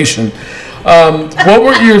Foundation. What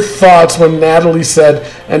were your thoughts when Natalie said,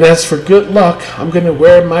 and as for good luck, I'm going to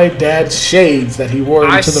wear my dad's shades that he wore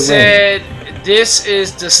into the ring? I said, this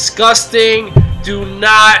is disgusting. Do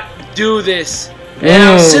not do this. And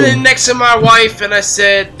I was sitting next to my wife, and I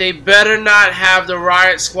said, they better not have the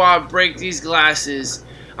Riot Squad break these glasses.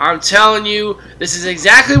 I'm telling you, this is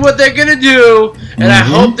exactly what they're going to do, and I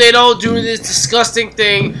hope they don't do this disgusting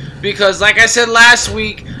thing, because like I said last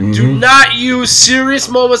week, do not use serious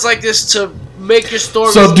moments like this to make your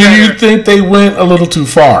stories So do you think they went a little too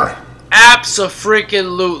far?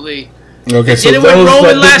 Abso-freaking-lutely. Okay, so those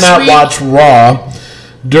that did not watch Raw,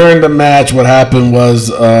 during the match, what happened was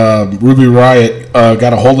Ruby Riott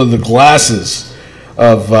got a hold of the glasses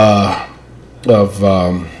of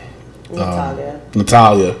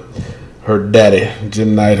Natalya, her daddy,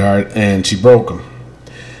 Jim Neidhart, and she broke him.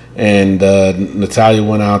 And Natalya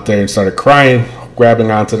went out there and started crying,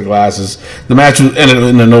 grabbing onto the glasses. The match was ended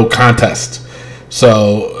in a no contest.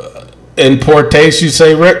 So, in poor taste, you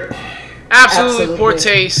say, Rick? Absolutely poor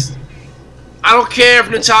taste. I don't care if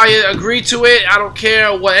Natalya agreed to it. I don't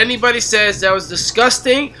care what anybody says. That was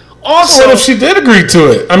disgusting. Also, what if she did agree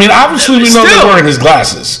to it? I mean, obviously we know they're wearing his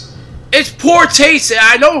glasses. It's poor taste.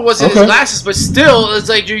 I know it wasn't his glasses, but still, it's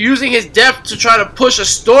like you're using his death to try to push a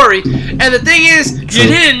story. And the thing is, you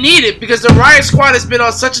didn't need it because the Riot Squad has been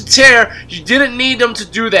on such a tear. You didn't need them to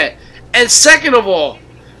do that. And second of all,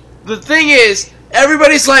 the thing is,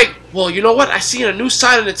 everybody's like, well, you know what? I seen a new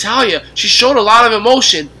side of Natalya. She showed a lot of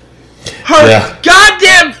emotion. Her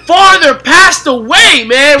goddamn father passed away,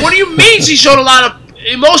 man. What do you mean she showed a lot of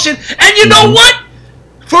emotion? And you know what?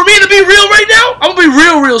 For me to be real right now, I'm gonna be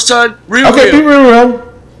real, son. Real. Be real.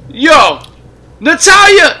 Yo,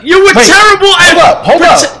 Natalya, you were terrible at... Hold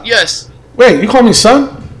up. Yes. Wait, you call me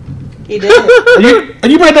son? He did. Are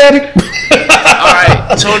you my daddy?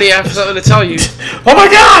 Alright, Tony, I have something to tell you. Oh my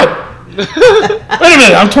God! Wait a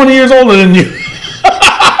minute, I'm 20 years older than you.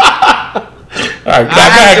 Alright, go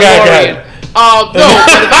ahead. No, but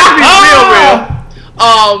if I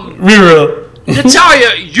can be real.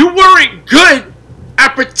 Natalya, you weren't good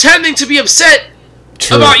at pretending to be upset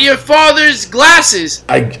about your father's glasses.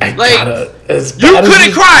 You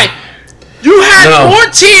couldn't cry. You had more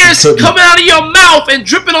tears coming out of your mouth and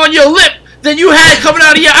dripping on your lip than you had coming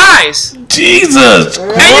out of your eyes. Jesus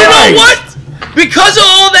Christ. And you know what? Because of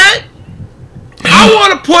all that, I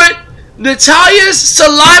want to put Natalya's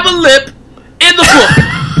saliva lip in the book.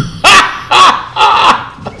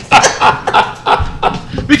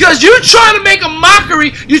 Because you're trying to make a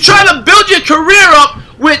mockery. You're trying to build your career up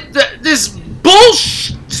with this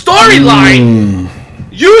bullshit storyline.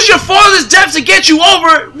 Use your father's death to get you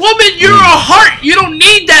over. Woman, you're a heart. You don't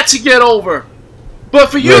need that to get over. But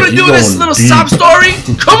for you to do this little sob story,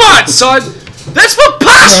 come on, son. That's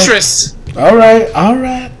preposterous. All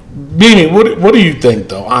right. Beanie, what do you think,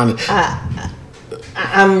 though? I'm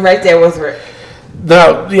right there with Rick.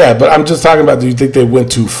 No, yeah, but I'm just talking about, do you think they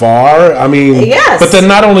went too far? I mean, yes. But they're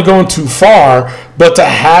not only going too far, but to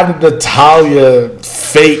have Natalya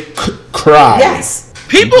fake cry. Yes.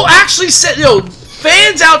 People actually said,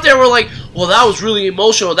 fans out there were like, well, that was really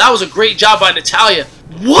emotional. That was a great job by Natalya.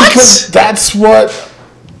 What? Because that's what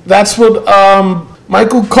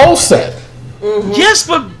Michael Cole said. Mm-hmm. Yes,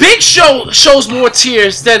 but Big Show shows more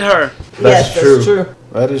tears than her. That's true.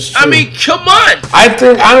 That is true. I mean, come on. I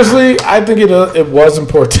think it was in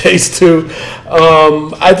poor taste too.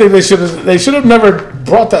 I think they should have never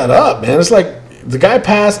brought that up, man. It's like the guy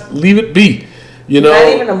passed, leave it be. You know, not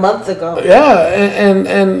even a month ago. Yeah,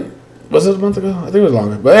 and was it a month ago? I think it was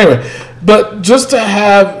longer. But anyway, just to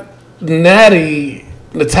have Natalya,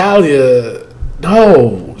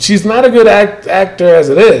 no, she's not a good actor as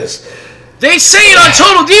it is. They say it on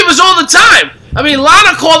Total Divas all the time. I mean,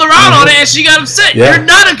 Lana called her out on it and she got upset. Yeah. You're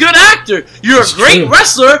not a good actor. You're a great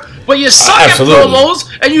wrestler, but you suck at promos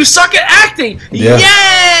and you suck at acting. Yeah.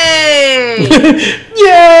 Yay!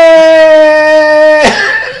 Yay!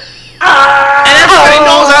 And everybody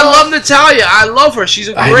knows I love Natalya. I love her. She's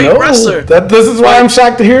a great wrestler. This is why I'm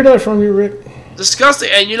shocked to hear that from you, Rick. Disgusting.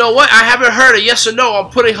 And you know what? I haven't heard a yes or no on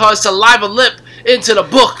putting her saliva lip into the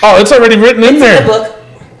book. Oh, it's already written in there. The book.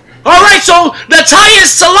 All right, so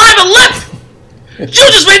Natalya's saliva lip. You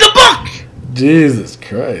just made the book. Jesus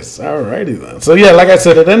Christ. Alrighty then. So yeah, like I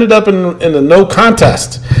said, it ended up in the no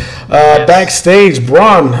contest. Backstage,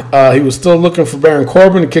 Braun, he was still looking for Baron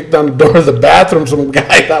Corbin. He kicked down the door of the bathroom. Some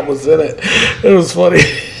guy that was in it. It was funny.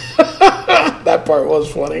 That part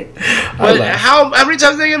was funny. But how many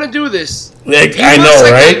times are they gonna do this? I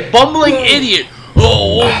know, right? A bumbling idiot.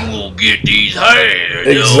 Oh, we'll get these hands.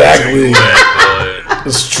 Exactly.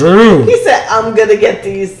 It's true. He said, "I'm gonna get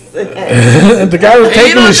these." The guy was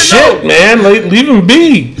taking his shit, man. Leave him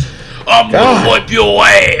be. I'm gonna wipe your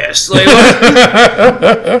ass. All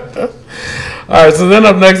right, so then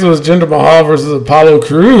up next was Jinder Mahal versus Apollo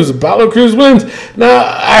Crews. Apollo Crews wins. Now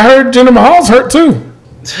I heard Jinder Mahal's hurt too.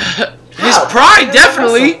 His pride,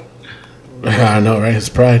 definitely. I know, right? His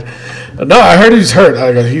pride. No, I heard he's hurt.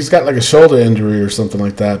 He's got like a shoulder injury or something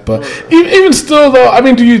like that. But even still, though, I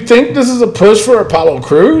mean, do you think this is a push for Apollo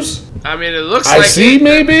Crews? I mean, it looks like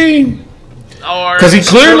maybe. Because he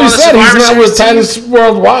clearly said he's not with Titus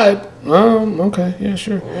Worldwide. Oh, okay. Yeah,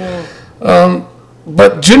 sure.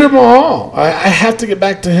 But Jinder Mahal, I have to get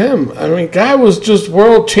back to him. I mean, guy was just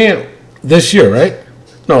world champ this year, right?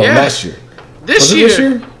 No, last year. This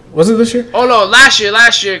year? Was it this year? Oh, no, last year.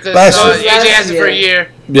 Because AJ has it for a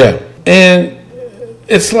year. Yeah. And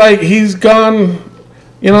it's like he's gone,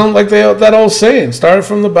 like that old saying, started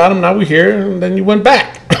from the bottom, now we're here, and then you went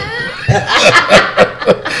back.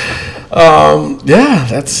 Yeah,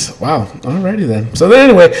 that's, wow. Alrighty then. So then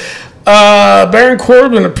anyway, Baron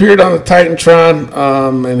Corbin appeared on the Titantron,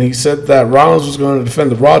 and he said that Rollins was going to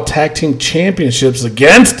defend the Raw Tag Team Championships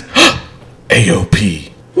against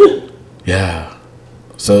AOP. Yeah.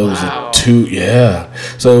 So it was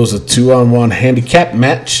So it was a 2-on-1 handicap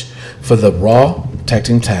match for the Raw Tag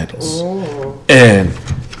Team titles. Ooh. And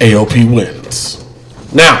AOP wins.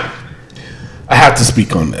 Now, I have to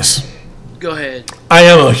speak on this. Go ahead. I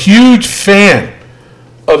am a huge fan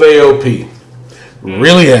of AOP.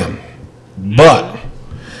 Really am. But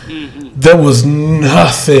there was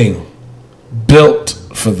nothing built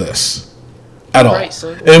for this at all. Right, so.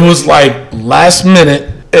 It was like last minute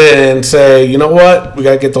and say, you know what? We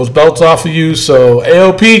got to get those belts off of you. So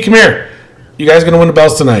AOP, come here. You guys going to win the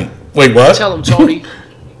belts tonight. Wait, what? Tell him, Tony.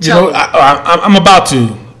 I'm about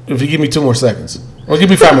to, if you give me 2 more seconds. Well, give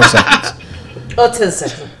me 5 more seconds. 10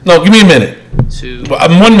 seconds. No, give me a minute. 2.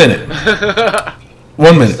 1 minute.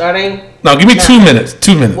 1 minute. Starting? No, give me 2 minutes.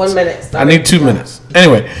 2 minutes. 1 minute. I need 2 minutes.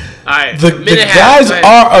 Anyway. All right. The guys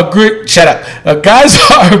are a great... Shut up. The guys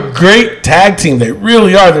are a great tag team. They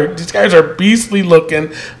really are. These guys are beastly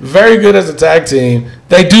looking. Very good as a tag team.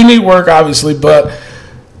 They do need work, obviously, but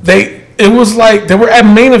it was like they were at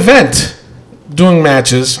main event doing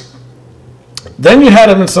matches. Then you had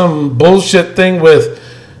them in some bullshit thing with...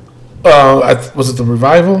 was it the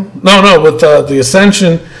Revival? No, with the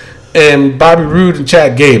Ascension and Bobby Roode and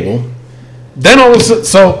Chad Gable. Then all of a sudden,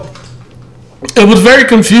 so it was very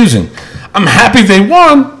confusing. I'm happy they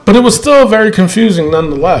won, but it was still very confusing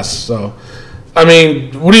nonetheless. So, I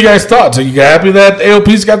mean, what do you guys thought? So you happy that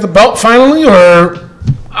AOP's got the belt finally, or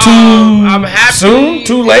I'm happy, soon?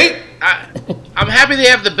 Too late? I'm happy they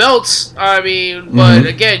have the belts. I mean, but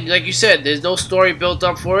again, like you said, there's no story built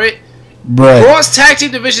up for it. Right. Raw's tag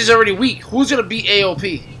team division is already weak. Who's gonna beat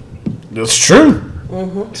AOP? That's true.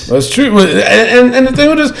 That's true. And the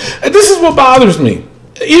thing is, this is what bothers me.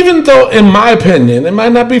 Even though, in my opinion, it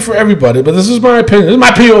might not be for everybody, but this is my opinion. This is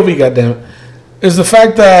my POV, goddammit. Is the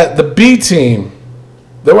fact that the B team,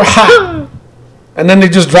 they were hot, and then they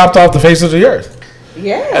just dropped off the face of the earth.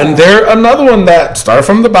 Yeah. And they're another one that started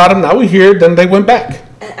from the bottom. Now we're here. Then they went back.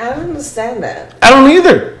 I don't understand that. I don't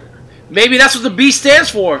either. Maybe that's what the B stands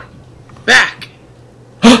for. Back.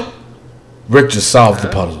 Rick just solved the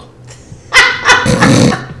puzzle.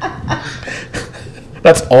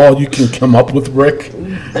 That's all you can come up with, Rick?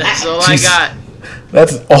 That's all I got.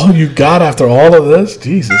 That's all you got after all of this?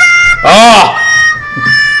 Jesus. Ah!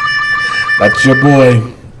 That's your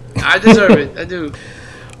boy. I deserve it. I do.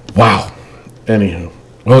 Wow. Anywho.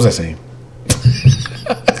 What was I saying?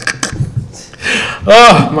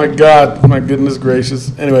 Oh, my God. My goodness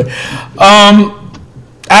gracious. Anyway.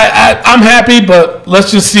 I'm happy, but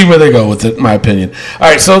let's just see where they go with it, in my opinion. All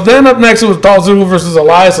right, so then up next it was Dolph Ziggler versus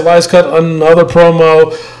Elias. Elias cut another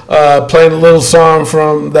promo, playing a little song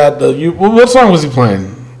from that. What song was he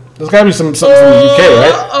playing? There's got to be something from the UK,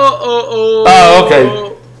 right? Oh, okay.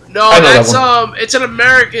 No, that's it's an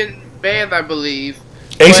American band, I believe.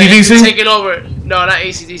 AC/DC? Taking over. No, not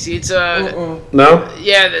AC/DC. It's No.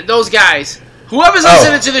 Yeah, those guys. Whoever's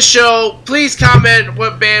listening to the show, please comment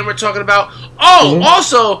what band we're talking about. Oh,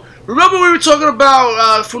 also, remember we were talking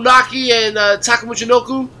about Funaki and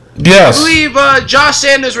Takamichinoku? Yes. I believe Josh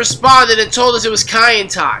Sanders responded and told us it was Kai and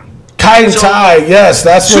Tai. Kai and Tai, yes,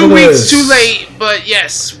 that's what it is. 2 weeks too late, but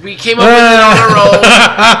yes, we came up with it on our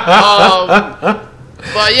own.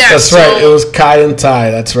 But yeah, that's right. It was Kai and Tai.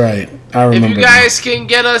 That's right. I remember. If you guys can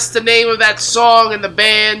get us the name of that song and the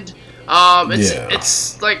band.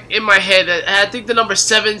 It's like in my head. I think the number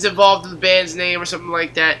 7's involved in the band's name or something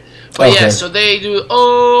like that. But yeah, so they do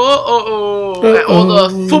all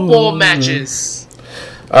the football matches.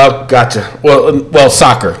 Oh, gotcha. Well,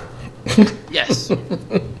 soccer. Yes.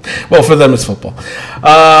 Well, for them it's football.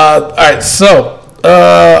 All right, so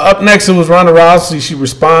up next it was Ronda Rousey. She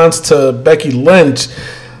responds to Becky Lynch.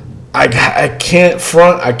 I can't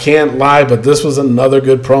front, I can't lie, but this was another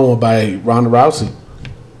good promo by Ronda Rousey.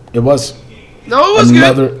 It was. No, it was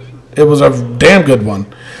good. It was a damn good one.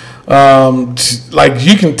 Like,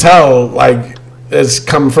 you can tell, like, it's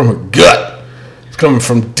coming from her gut. It's coming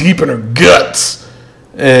from deep in her guts.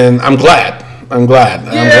 And I'm glad.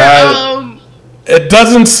 Yeah, It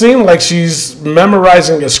doesn't seem like she's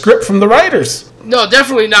memorizing a script from the writers. No,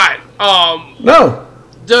 definitely not. No.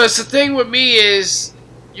 The thing with me is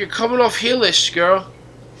you're coming off heelish, girl.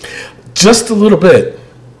 Just a little bit.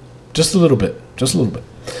 Just a little bit.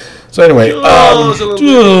 So anyway, just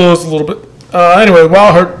a little bit. Anyway,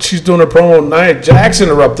 while she's doing her promo, Nia Jax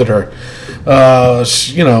interrupted her.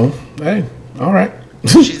 Hey, all right.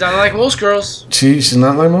 She's not like most girls. She's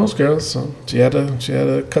not like most girls, so she had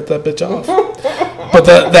to cut that bitch off. But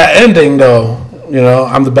that ending though,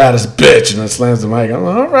 I'm the baddest bitch, and it slams the mic. I'm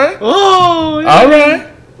like, all right. Oh, yeah. All right.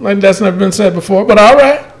 Like that's never been said before, but all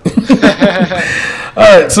right.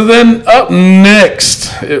 All right. So then up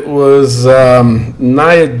next, it was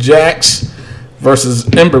Nia Jax versus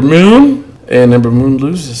Ember Moon, and Ember Moon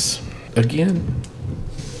loses again.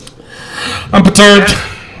 I'm perturbed.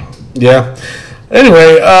 Yeah.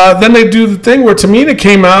 Anyway, then they do the thing where Tamina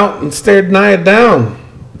came out and stared Nia down.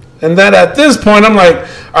 And then at this point, I'm like,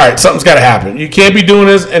 all right, something's got to happen. You can't be doing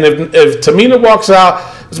this. And if Tamina walks out,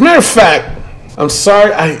 as a matter of fact, I'm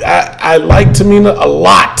sorry, I like Tamina a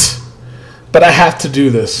lot, but I have to do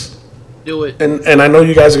this. Do it. And I know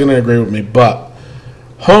you guys are going to agree with me, but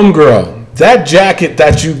homegirl, that jacket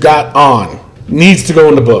that you got on needs to go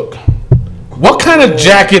in the book. What kind of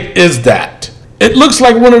jacket is that? It looks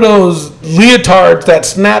like one of those leotards that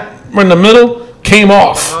snap in the middle, came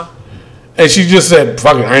off. Uh-huh. And she just said,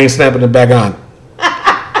 fuck it, I ain't snapping it back on.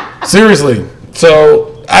 Seriously.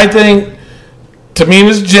 So I think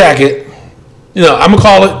Tamina's jacket, I'm going to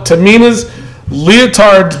call it Tamina's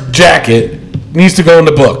leotard jacket needs to go in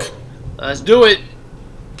the book. Let's do it.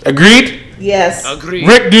 Agreed? Yes. Agreed.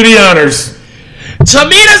 Rick, do the honors.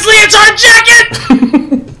 Tamina's leotard jacket!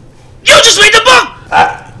 You just made the book!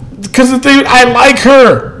 Because the thing, I like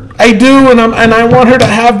her, I do, and I want her to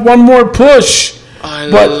have one more push.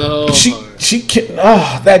 But she can't.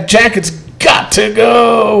 That jacket's got to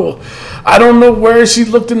go. I don't know where she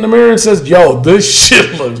looked in the mirror and says, "Yo, this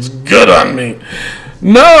shit looks good on me."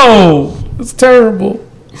 No, it's terrible.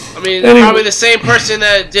 I mean, anyway. Probably the same person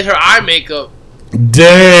that did her eye makeup.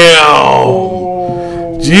 Damn,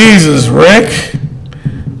 Jesus, Rick.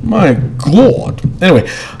 My God. Anyway,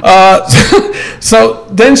 so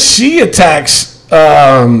then she attacks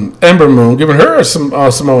Ember Moon, giving her a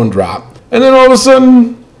Samoan drop. And then all of a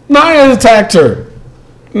sudden, Nia attacked her.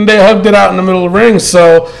 And they hugged it out in the middle of the ring.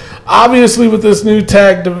 So obviously with this new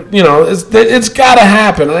tag, it's got to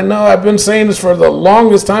happen. I know I've been saying this for the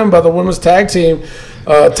longest time about the women's tag team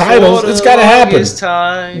titles. It's got to happen.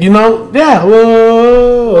 Time. Yeah.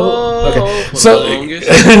 Whoa. Okay. So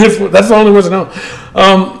that's the only words I know.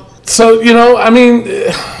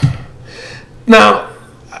 Now,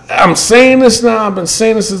 I'm saying this now. I've been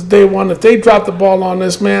saying this since day one. If they drop the ball on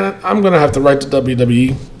this, man, I'm gonna have to write to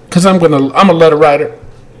WWE because I'm a letter writer.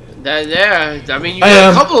 I mean, you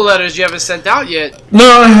got a couple of letters you haven't sent out yet.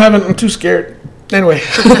 No, I haven't. I'm too scared. Anyway,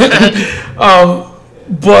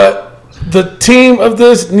 but the team of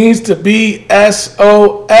this needs to be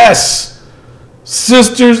SOS,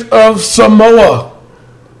 Sisters of Samoa.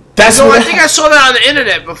 I think I saw that on the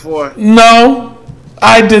internet before. No,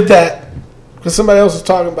 I did that because somebody else was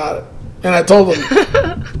talking about it, and I told them.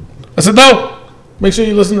 I said, "No, make sure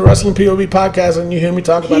you listen to Wrestling POV podcast and you hear me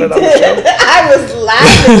talk about it on the show." I was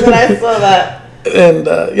laughing when I saw that. And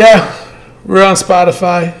we're on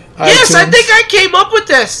Spotify. Yes, iTunes. I think I came up with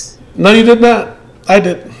this. No, you did not. I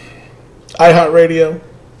did. iHeartRadio.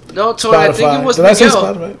 No, Tony, I think it was Did Miguel. I say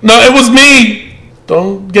Spotify? No, it was me.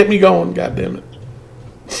 Don't get me going. God damn it.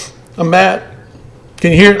 I'm mad.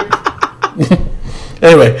 Can you hear it?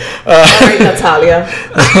 Anyway. All right, Natalia.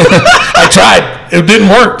 I tried. It didn't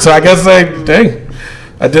work. So I guess I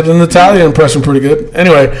did an Natalia impression pretty good.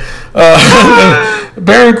 Anyway.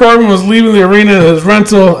 Baron Corbin was leaving the arena in his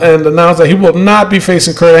rental and announced that he will not be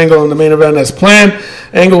facing Kurt Angle in the main event as planned.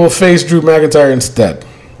 Angle will face Drew McIntyre instead.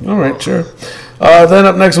 All right, sure. Then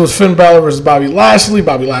up next was Finn Balor versus Bobby Lashley.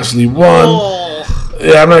 Bobby Lashley won. Oh.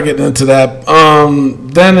 Yeah, I'm not getting into that.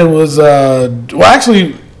 Then it was,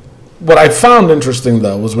 actually, what I found interesting,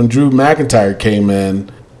 though, was when Drew McIntyre came in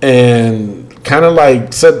and kind of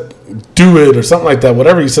like said, do it or something like that,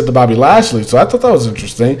 whatever he said to Bobby Lashley. So I thought that was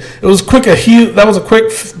interesting. It was quick. That was a quick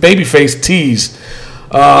babyface tease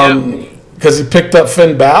because he picked up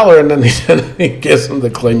Finn Balor and then he gives him the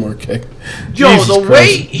Claymore kick. Yo, Jesus the Christ.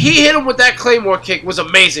 way he hit him with that Claymore kick was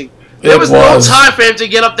amazing. There was no time for him to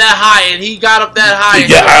get up that high, and he got up that high.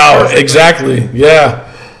 Yeah, exactly. Yeah.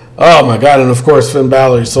 Oh, my God. And, of course, Finn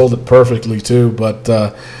Balor sold it perfectly, too. But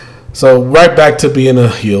so right back to being a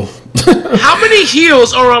heel. How many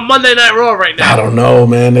heels are on Monday Night Raw right now? I don't know,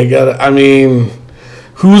 man. They got. I mean,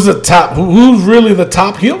 who's the top? Who's really the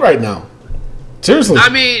top heel right now? Seriously. I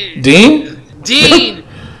mean, Dean,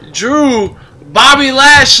 Drew, Bobby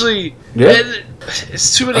Lashley. Yeah.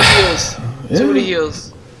 It's too many heels. Too many heels.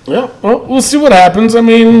 Yeah. Well, we'll see what happens. I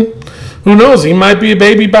mean, who knows? He might be a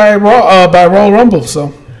baby by Royal Rumble.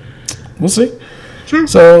 So we'll see. True.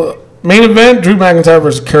 So main event, Drew McIntyre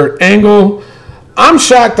versus Kurt Angle. I'm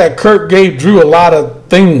shocked that Kurt gave Drew a lot of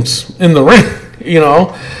things in the ring,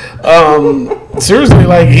 seriously,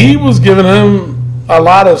 like, he was giving him a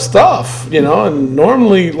lot of stuff, and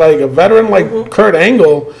normally, like, a veteran like Kurt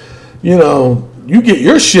Angle, you get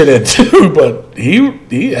your shit in too, but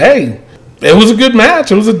hey, it was a good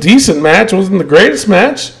match. It was a decent match. It wasn't the greatest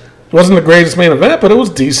match. It wasn't the greatest main event, but it was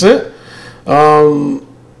decent.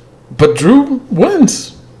 But Drew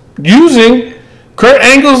wins using Kurt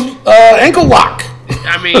Angle's ankle lock.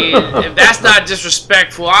 I mean, if that's not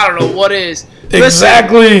disrespectful, I don't know what is.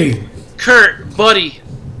 Exactly. Listen, Kurt, buddy.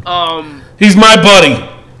 He's my buddy.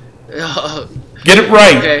 Get it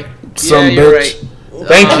right. Okay. Some you're bitch. Right.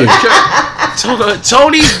 Thank you.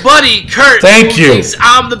 Tony's buddy, Kurt. Thank you. Thinks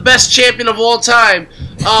I'm the best champion of all time.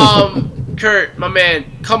 Kurt, my man,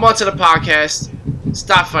 come on to the podcast.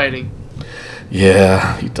 Stop fighting.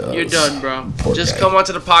 Yeah, he does. You're done, bro. Poor Just guy. come on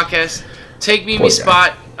to the podcast. Take Poor Mimi's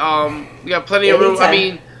spot. We got plenty of room. I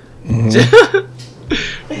mean,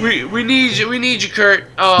 we need you. We need you, Kurt.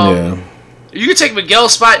 Yeah. You can take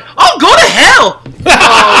Miguel's spot. Oh, go to hell!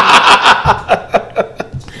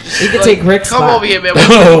 You can take Rick's Come spot. over here, man.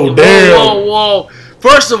 Oh, damn. Whoa.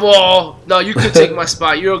 First of all, no, you could take my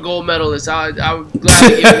spot. You're a gold medalist. I'm glad to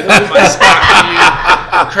give you my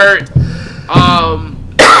spot for you, Kurt.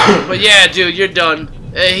 But yeah, dude, you're done.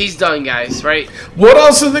 He's done, guys. Right? What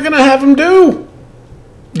else are they gonna have him do?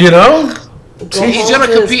 He's gonna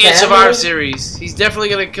compete in family? Survivor Series. He's definitely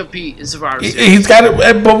gonna compete in Survivor Series. He's got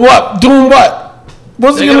it, but what? Doing what?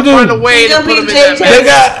 What's he They're gonna gonna do? find a way He's to gonna put him be in that match. They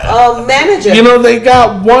got- manager. They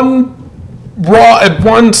got one Raw and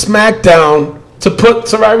one SmackDown to put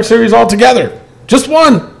Survivor Series all together. Just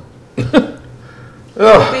one. He'll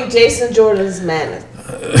be Jason Jordan's manager.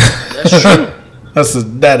 That's true. That's his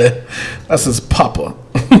daddy. That's his papa.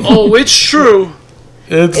 Oh, it's true.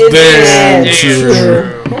 It's It's damn damn true.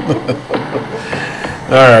 true.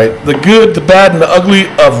 All right, the good, the bad, and the ugly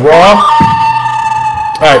of Raw.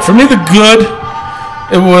 All right, for me, the good,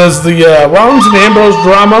 it was the Rollins and Ambrose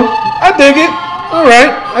drama. I dig it. All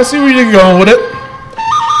right, I see where you're going with it.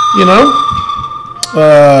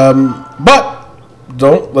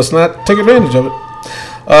 But let's not take advantage of it.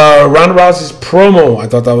 Ronda Rousey's promo, I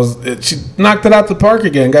thought that was it. She knocked it out the park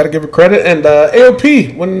again. Got to give her credit. And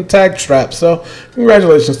AOP winning the tag strap. So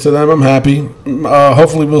congratulations to them. I'm happy.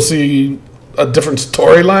 Hopefully we'll see a different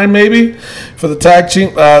storyline maybe for the tag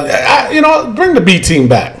team. Bring the B team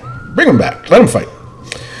back. Bring them back. Let them fight.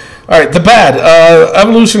 All right, the bad.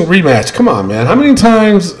 Evolution rematch. Come on, man. How many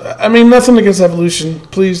times? I mean, nothing against Evolution.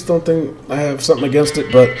 Please don't think I have something against it.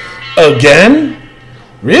 But again?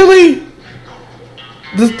 Really?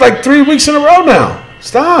 This is like 3 weeks in a row now.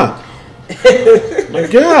 Stop. My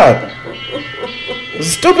God. This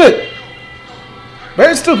is stupid.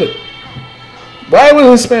 Very stupid. Why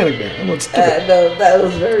was Hispanic there? That was stupid. No, that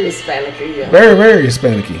was very Hispanic of you. Very, very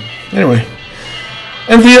Hispanic-y. Anyway.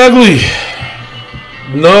 And the ugly.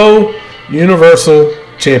 No Universal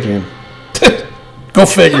Champion. Go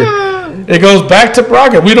figure. It goes back to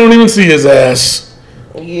Brock. We don't even see his ass.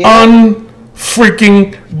 Yeah.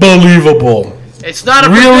 Unfreaking believable. It's not a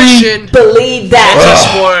Really? prediction. Believe It's that.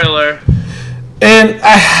 a spoiler. And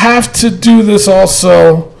I have to do this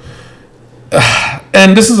also.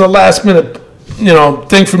 And this is a last minute,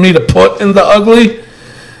 thing for me to put in the ugly.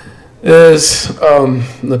 Is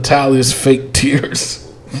Natalia's fake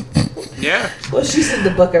tears. Yeah. Well, she's in the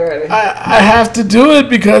book already. I have to do it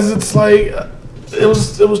because it's like it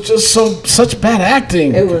was just such bad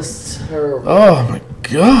acting. It was terrible. Oh my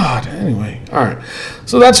God. Anyway, all right.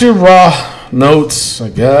 So that's your Raw notes, I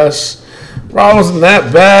guess. Raw wasn't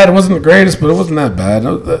that bad. It wasn't the greatest, but it wasn't that bad.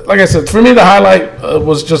 Like I said, for me, the highlight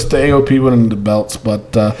was just the AOP winning the belts.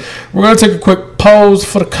 But we're going to take a quick pause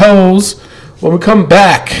for the coals. When we come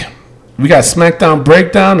back, we got SmackDown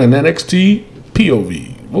Breakdown and NXT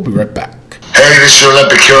POV. We'll be right back. Hey, this is your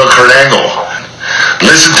Olympic hero, Kurt Angle.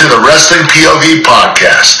 Listen to the Wrestling POV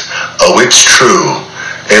podcast. Oh, it's true.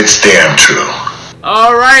 It's damn true.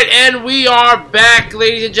 All right, and we are back,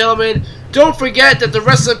 ladies and gentlemen. Don't forget that the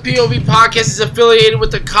Wrestling POV podcast is affiliated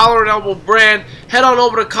with the Collar and Elbow brand. Head on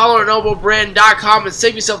over to collarandelbowbrand.com and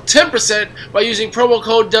save yourself 10% by using promo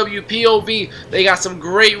code WPOV. They got some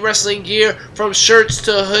great wrestling gear, from shirts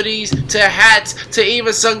to hoodies to hats to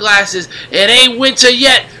even sunglasses. It ain't winter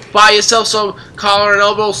yet. Buy yourself some Collar and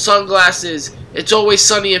Elbow sunglasses. It's always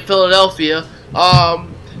sunny in Philadelphia.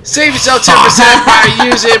 Save yourself 10% by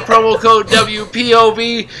using promo code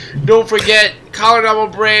WPOV. Don't forget, Colorado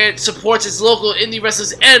brand supports its local indie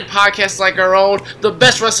wrestlers and podcasts like our own. The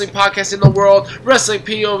best wrestling podcast in the world, Wrestling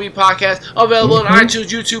POV Podcast, available on iTunes,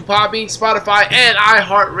 YouTube, Podbean, Spotify, and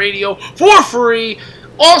iHeartRadio for free.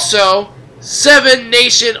 Also, 7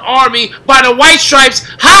 Nation Army by the White Stripes.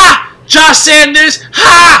 Ha! Josh Sanders.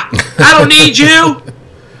 Ha! I don't need you.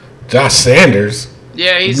 Josh Sanders?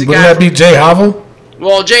 Yeah, he's the Wouldn't guy. Wouldn't that be Jay Havel?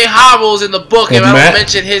 Well, Jay Havel's in the book, and I Matt? don't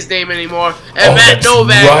mention his name anymore. And Matt that's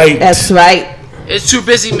Novak. Right. That's right. Is too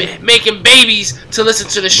busy making babies to listen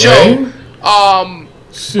to the show. Right?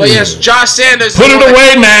 But yes, Josh Sanders. Put it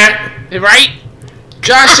away, Matt. Right?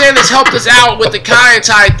 Josh Sanders helped us out with the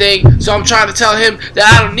Kaientai thing, so I'm trying to tell him that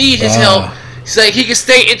I don't need his help. He's like, he can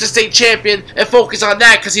stay interstate champion and focus on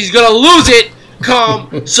that because he's going to lose it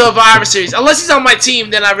come Survivor Series. Unless he's on my team,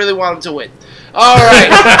 then I really want him to win. All right.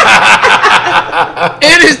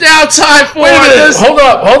 It is now time for this. Hold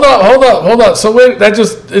up. So wait,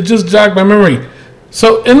 it just jogged my memory.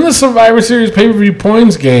 So in the Survivor Series pay-per-view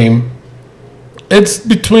points game, it's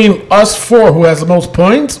between us 4 who has the most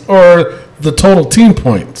points, or the total team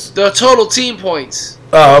points? The total team points.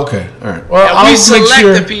 Oh, okay. All right. Well, And I'll we make select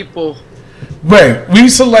sure. the people. Right. We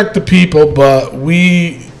select the people, but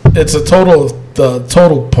it's a total of the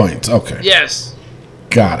total points. Okay. Yes.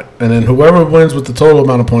 Got it. And then whoever wins with the total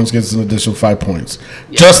amount of points gets an additional 5 points.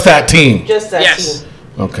 Yes. Just that team. Just that Yes. team.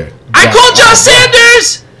 Okay. I Got called it. Josh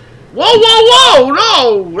Sanders! Whoa.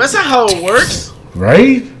 No, that's not how it works.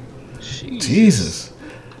 Right? Jeez. Jesus.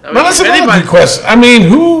 I mean, Now that's if another anybody- good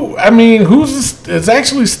question. Who's is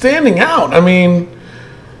actually standing out? I mean,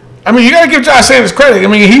 you got to give Josh Sanders credit. I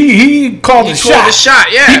mean, he called the shot. the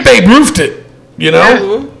shot, yeah. He Babe Ruthed it, you know?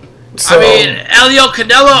 Yeah. So, I mean, Elio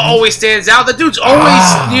Canella always stands out. The dude's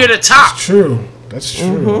always near the top. that's true. That's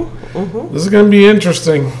true. This is going to be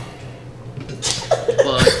interesting.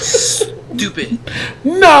 But stupid.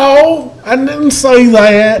 No, I didn't say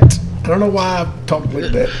that. I don't know why I talked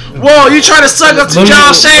like that. Whoa, you trying to suck up to Let me-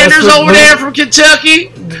 Josh Sanders that's over the- there from Kentucky?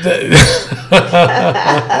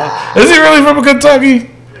 Is he really from Kentucky?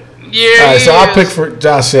 Yeah. All right, he so I'll is. pick for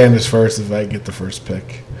Josh Sanders first if I get the first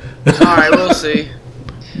pick. All right, we'll see.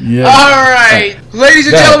 Yeah. All right, ladies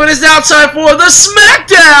and Go. gentlemen, it's now time for the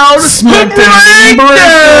SmackDown SmackDown Breakdown.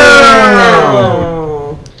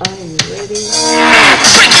 Oh, are you ready?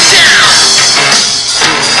 Break it down.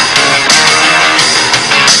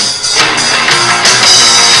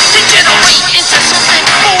 Degenerate into something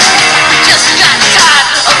cool. We just got tired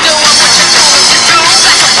of doing what you told us to do.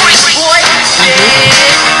 Like a break, boy. Yeah.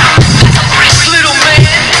 Like a break, little man.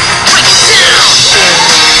 Break it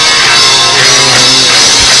down.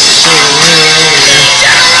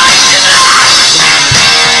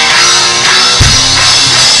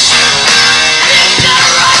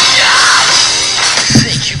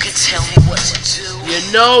 Think you can tell me what to do?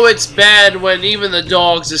 You know it's bad when even the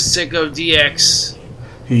dogs are sick of DX.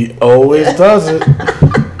 He always does it.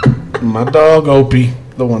 My dog Opie,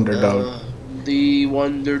 the Wonder Dog. The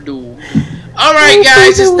Wonder Duel. Alright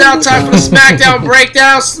guys, it's now time for the SmackDown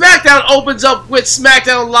Breakdown. SmackDown opens up with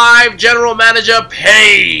SmackDown Live General Manager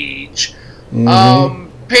Paige.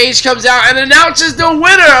 Paige comes out and announces the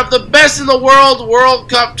winner of the Best in the World World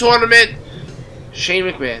Cup Tournament, Shane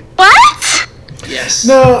McMahon. What? Yes.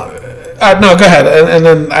 No, go ahead. And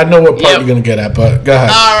then I know what part Yep. you're going to get at, but go ahead.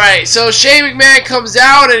 Alright, so Shane McMahon comes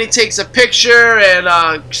out and he takes a picture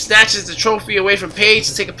and snatches the trophy away from Paige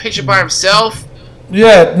to take a picture by himself.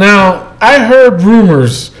 Yeah, now, I heard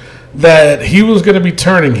rumors that he was going to be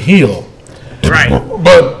turning heel. Right.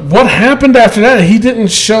 But what happened after that? He didn't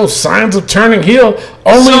show signs of turning heel,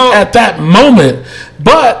 only So- at that moment.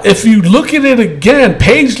 But if you look at it again,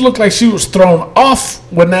 Paige looked like she was thrown off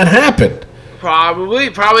when that happened. Probably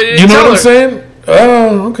didn't You know tell what I'm her. saying?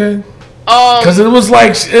 Oh, okay. Because it was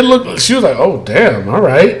like, she was like, oh, damn, all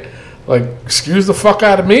right. Like, excuse the fuck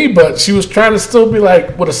out of me, but she was trying to still be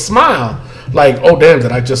like, with a smile, like, oh, damn,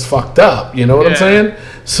 did I just fucked up? You know what I'm Yeah. saying?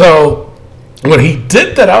 So, when he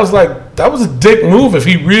did that, I was like, that was a dick move if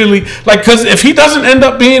he really, like, because if he doesn't end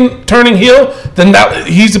up turning heel, then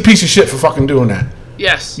he's a piece of shit for fucking doing that.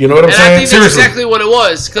 Yes. You know what I'm and saying? I think Seriously. that's exactly what it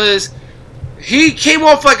was, because he came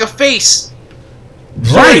off like a face.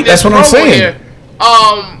 Right, that's what I'm saying.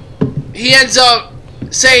 He ends up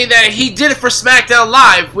saying that he did it for SmackDown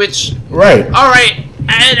Live, which, Right. alright,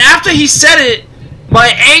 and after he said it,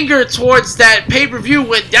 my anger towards that pay-per-view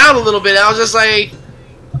went down a little bit. I was just like,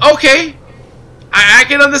 okay, I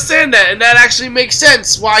can understand that, and that actually makes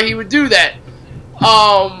sense why he would do that.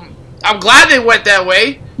 I'm glad they went that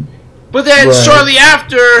way, but then Right. shortly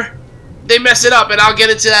after, they mess it up, and I'll get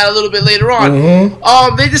into that a little bit later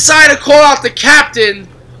on. They decide to call out the captain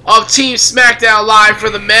of Team SmackDown Live for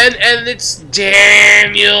the men, and it's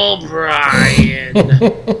Daniel Bryan.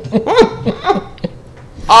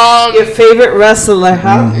 Your favorite wrestler,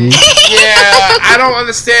 huh? Yeah, I don't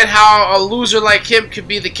understand how a loser like him could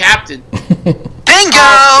be the captain.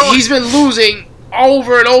 Bingo! He's been losing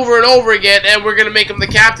over and over and over again, and we're gonna make him the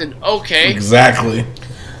captain. Okay. Exactly.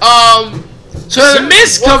 So the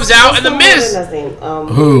Miz comes out, and the Miz.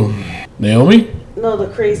 Who? Naomi? No, the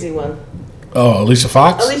crazy one. Oh, Alicia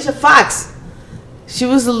Fox? Alicia Fox. She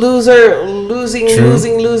was the loser, losing,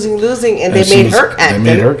 and they made her captain.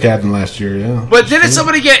 They made her captain last year, yeah. But didn't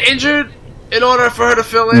somebody get injured in order for her to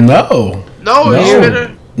fill in? No. No,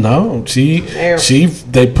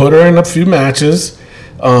 they put her in a few matches,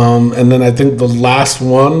 and then I think the last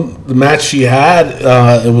one, the match she had,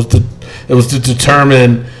 it was to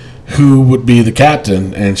determine who would be the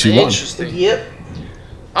captain, and she won. Interesting. Yep.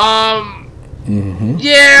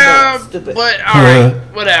 Yeah, but alright,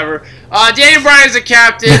 whatever. Daniel Bryan's the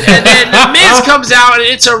captain, and then the Miz comes out and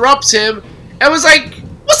interrupts him, and was like,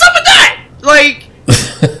 "What's up with that? Like,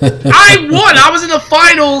 I won. I was in the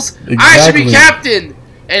finals. Exactly. I should be captain."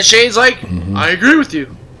 And Shane's like, "I agree with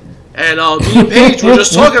you." And me and Paige were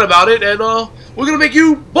just talking about it, and we're gonna make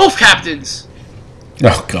you both captains.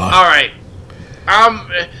 Oh God! All right.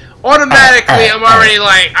 Automatically, I'm already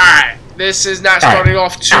like, all right, this is not starting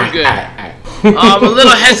off too good. I'm a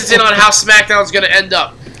little hesitant on how SmackDown's going to end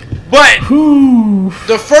up. But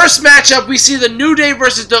the first matchup, we see the New Day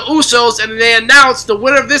versus the Usos, and they announce the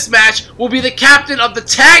winner of this match will be the captain of the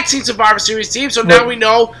Tag Team Survivor Series team, so now we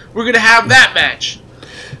know we're going to have that match.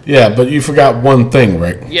 Yeah, but you forgot one thing,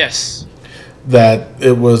 Rick. Yes. That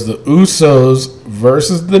it was the Usos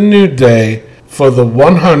versus the New Day for the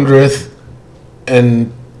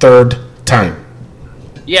 103rd time.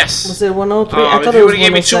 Yes. Was it 103? I if thought you it would was have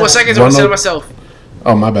gave me 2 more seconds, I would have said it myself.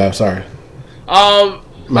 Oh, my bad. Sorry.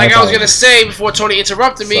 Like I was going to say before Tony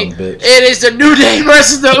interrupted me, it is the New Day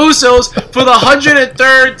versus the Usos for the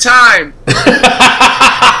 103rd time.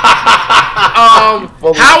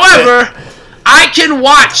 However, I can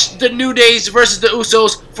watch the New Days versus the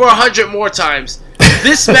Usos for 100 more times.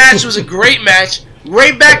 This match was a great match.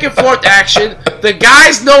 Great back and forth action. The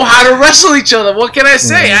guys know how to wrestle each other. What can I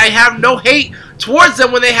say? I have no hate towards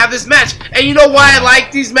them when they have this match. And you know why I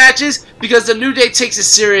like these matches? Because the New Day takes it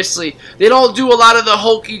seriously. They don't do a lot of the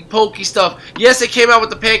hokey pokey stuff. Yes, they came out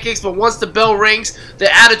with the pancakes, but once the bell rings,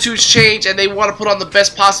 their attitudes change and they want to put on the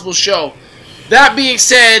best possible show. That being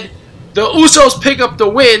said, the Usos pick up the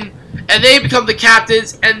win and they become the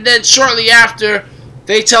captains, and then shortly after,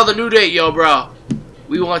 they tell the New Day, "Yo, bro,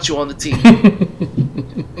 we want you on the team."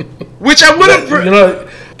 Which I would have...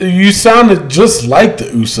 you sounded just like the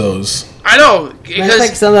Usos. I know. That's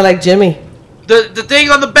like something like Jimmy. The thing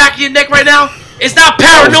on the back of your neck right now, it's not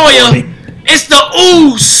paranoia. It's the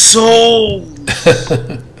Usos.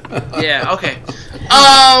 Yeah, okay.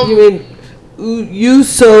 You mean you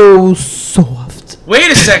so soft. Wait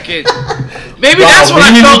a second. Maybe that's what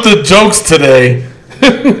I felt. The jokes today.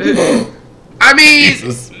 I mean...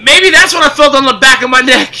 Jesus. Maybe that's what I felt on the back of my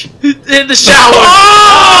neck in the shower.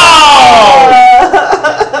 Oh!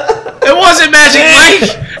 It wasn't Magic Mike.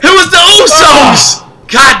 It was the Usos.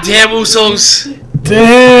 Goddamn Usos.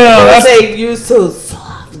 Damn. Say you so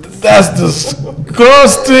soft. That's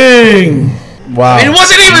disgusting. Wow. I mean, it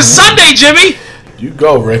wasn't even Sunday, Jimmy. You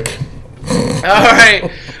go, Rick. All right.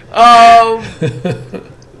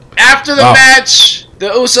 After the match, the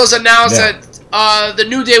Usos announced that the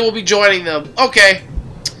New Day will be joining them. Okay.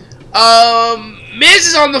 Miz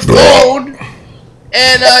is on the phone,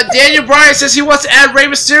 and Daniel Bryan says he wants to add Rey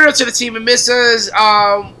Mysterio to the team, and Miz says,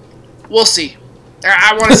 we'll see.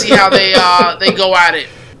 I want to see how they go at it.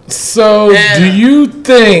 So, do you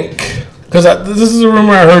think, because this is a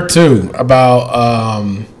rumor I heard too, about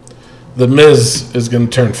the Miz is going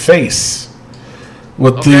to turn face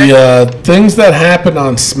with the things that happened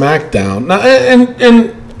on SmackDown. Now, and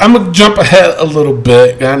I'm going to jump ahead a little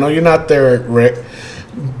bit. I know you're not there, Rick.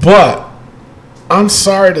 But I'm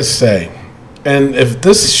sorry to say, and if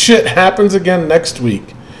this shit happens again next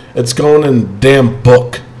week, it's going in the damn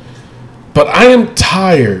book. But I am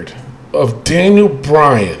tired of Daniel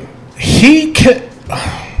Bryan. He can...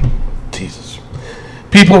 Jesus.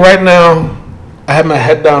 People, right now, I have my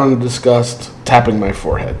head down in disgust, tapping my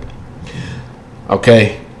forehead.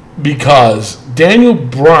 Okay? Because Daniel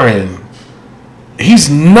Bryan, he's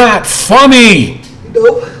not funny.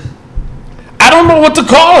 Nope. I don't know what to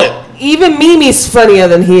call it. Even Mimi's funnier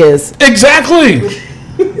than he is. Exactly.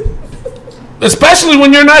 Especially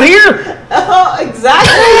when you're not here. Oh,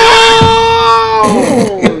 exactly.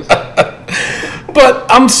 But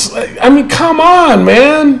I mean, come on,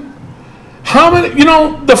 man. How many?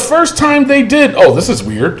 The first time they did. Oh, this is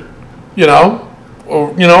weird.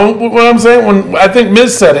 Or what I'm saying? When I think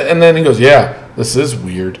Miz said it, and then he goes, "Yeah, this is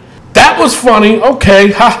weird." That was funny.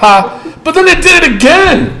 Okay, haha. But then they did it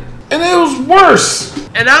again, and it was worse.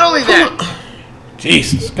 And not only that,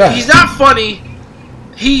 Jesus, God. He's not funny.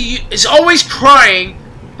 He is always crying.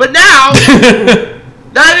 But now,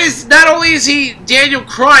 not only is he Daniel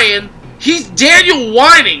crying, he's Daniel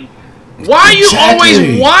whining. Why are you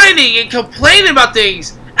always whining and complaining about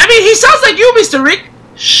things? I mean, he sounds like you, Mr. Rick.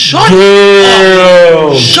 Shut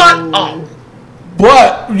up. Shut up.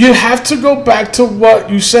 But you have to go back to what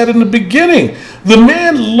you said in the beginning. The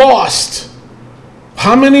man lost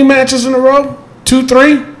how many matches in a row? 2,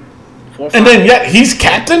 3? 4, 5. And then yet he's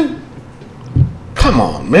captain? Come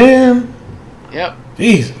on, man. Yep.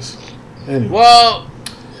 Jesus. Anyway. Well,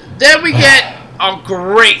 then we get a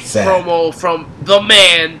great promo from the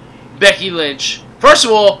man, Becky Lynch. First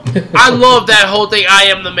of all, I love that whole thing, I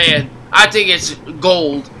am the man. I think it's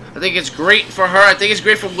gold. I think it's great for her. I think it's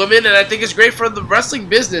great for women, and I think it's great for the wrestling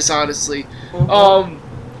business, honestly.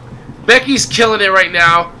 Becky's killing it right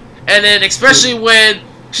now. And then especially when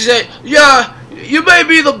she said, "Yeah, you may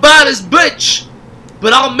be the baddest bitch,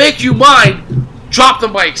 but I'll make you mine." Drop the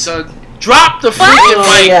mic, son. Drop the freaking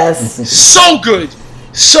mic. Yes. So good.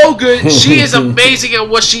 So good. She is amazing at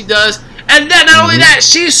what she does. And then not only that,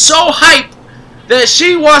 she's so hyped that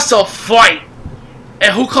she wants to fight.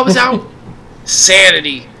 And who comes out?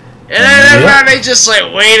 Sanity. And then everybody just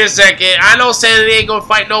like, wait a second. I know Sanity ain't gonna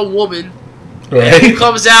fight no woman. Right. And who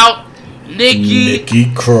comes out?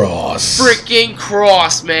 Nikki Cross. Freaking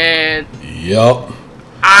Cross, man. Yup.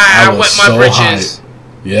 I wet my britches. Hyped.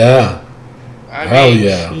 Yeah. Hell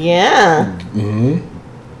yeah. Yeah. Mm-hmm.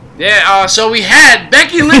 Yeah, so we had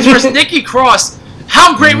Becky Lynch versus Nikki Cross.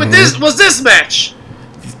 How great was this match?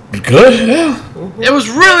 Good, yeah. It was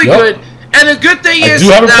really good. And the good thing is,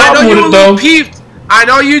 I know you're a little peeved. I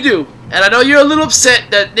know you do. And I know you're a little upset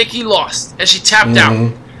that Nikki lost and she tapped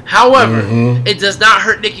out. However, it does not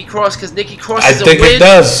hurt Nikki Cross because Nikki Cross is a win. I think it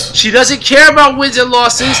does. She doesn't care about wins and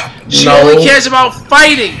losses. She only cares about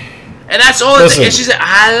fighting. And that's all. And she said,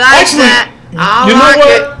 I like that. You know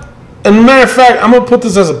what? As a matter of fact, I'm going to put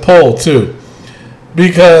this as a poll, too.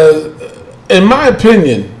 Because, in my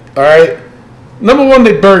opinion, all right, number one,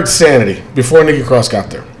 they buried Sanity before Nikki Cross got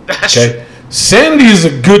there. Okay? Sanity is a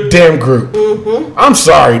good damn group. I'm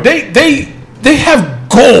sorry. They have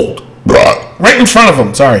gold right in front of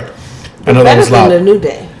them. Sorry. I know that was loud. The New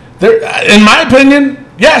Day. In my opinion,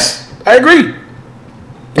 yes, I agree.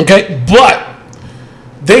 Okay? But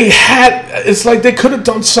it's like they could have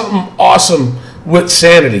done something awesome with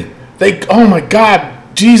Sanity. Oh my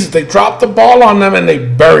God, Jesus, they dropped the ball on them and they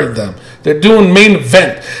buried them. They're doing main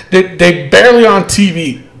event. They barely on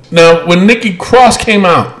TV. Now, when Nikki Cross came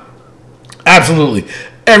out, absolutely,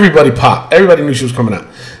 everybody popped. Everybody knew she was coming out.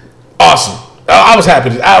 Awesome. I was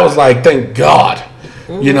happy. I was like, thank God.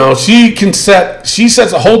 She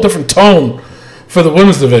sets a whole different tone for the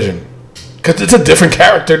women's division. Because it's a different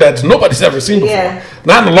character that nobody's ever seen before. Yeah.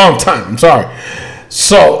 Not in a long time. I'm sorry.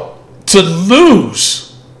 So, to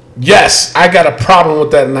lose, yes, I got a problem with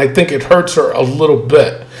that, and I think it hurts her a little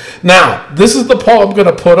bit. Now, this is the poll I'm going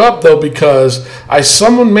to put up, though, because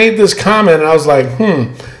someone made this comment, and I was like,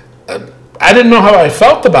 I didn't know how I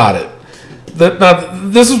felt about it. Now,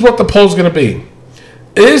 this is what the poll's going to be.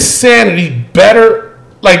 Is Sanity better?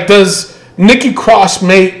 Like, does Nikki Cross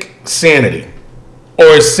make Sanity? Or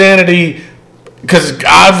is Sanity... Because it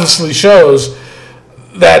obviously shows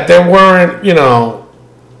that they weren't,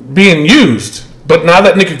 being used. But now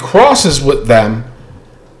that Nikki Cross is with them,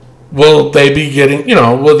 will they be getting,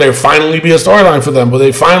 will there finally be a storyline for them? Will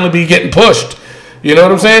they finally be getting pushed? You know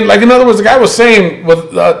what I'm saying? Like, in other words, the guy was saying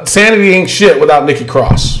Sanity ain't shit without Nikki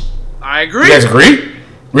Cross. I agree. You guys agree?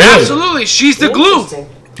 Really? Absolutely. She's the glue.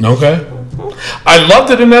 Okay. I loved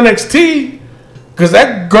it in NXT because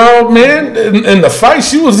that girl, man, in the fight,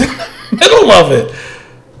 she was in the middle of it.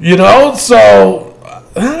 So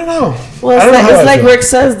I don't know. Well, it's like Rick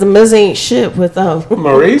says, the Miz ain't shit without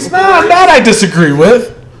Maurice. Nah, that I disagree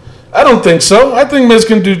with. I don't think so. I think Miz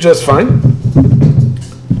can do just fine.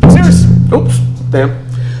 Serious. Oops. Damn.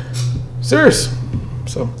 Serious.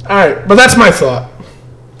 So, all right. But that's my thought.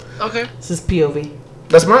 Okay. This is POV.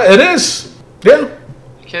 It is. Yeah.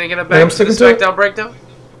 Can I get it back to the SmackDown breakdown?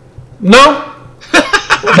 No.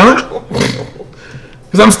 No.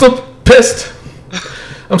 Because I'm still pissed.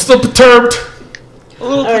 I'm still perturbed. A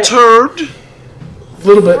little perturbed. A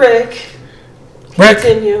little bit. Rick.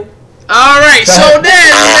 Continue. All right. So then,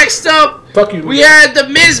 next up, we had the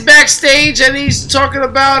Miz backstage, and he's talking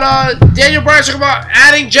about Daniel Bryan talking about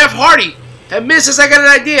adding Jeff Hardy. And Miz says, I got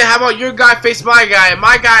an idea. How about your guy face my guy? And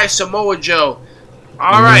my guy is Samoa Joe.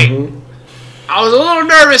 All right. I was a little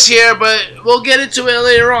nervous here, but we'll get into it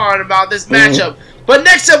later on about this matchup. But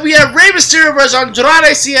next up, we have Rey Mysterio versus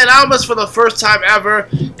Andrade Cien Almas for the first time ever.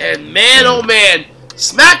 And man, oh man,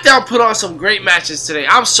 SmackDown put on some great matches today.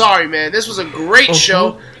 I'm sorry, man. This was a great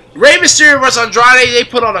show. Rey Mysterio versus Andrade, they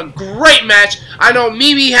put on a great match. I know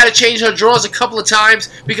Mimi had to change her drawers a couple of times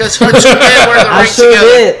because her two men were in the ring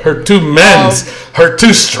together. Her two men's. Her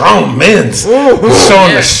two strong men's. Showing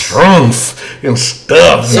the strength and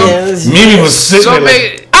stuff. So, Mimi was sitting there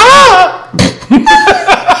like,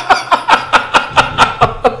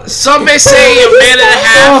 Some may say a man and a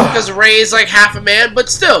half because Ray is like half a man, but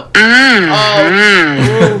still.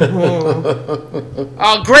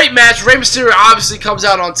 Great match. Rey Mysterio obviously comes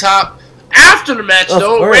out on top. After the match,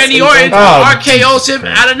 though, Randy Orton RKO's him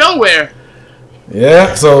out of nowhere.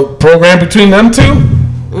 Yeah, so program between them two?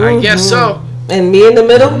 I guess so. And me in the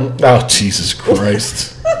middle? Oh, Jesus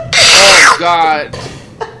Christ. Oh, God.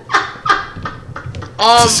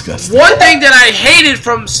 Disgusting. One thing that I hated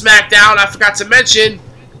from SmackDown, I forgot to mention,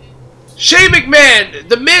 Shane McMahon,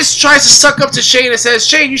 The Miz tries to suck up to Shane and says,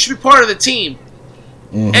 Shane, you should be part of the team.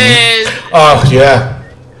 And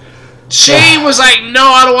Shane was like, no,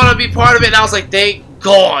 I don't want to be part of it. And I was like, thank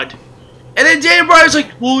God. And then Daniel Bryan's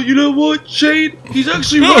like, well, you know what, Shane? He's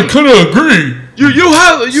actually right. I couldn't agree. You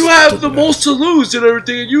have the most to lose and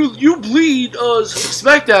everything, and you bleed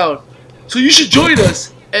SmackDown, so you should join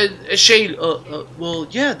us. And Shane, well,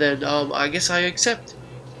 yeah, then I guess I accept.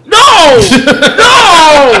 No,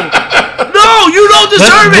 you don't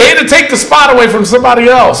deserve it. Way to take the spot away from somebody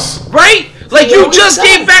else, right? Like you just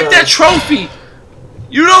gave back that trophy.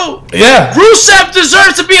 You know, Rusev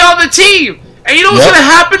deserves to be on the team. And you know what's going to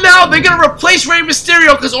happen now? They're going to replace Rey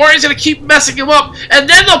Mysterio because Orton's going to keep messing him up. And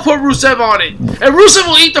then they'll put Rusev on it. And Rusev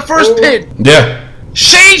will eat the first pin. Yeah.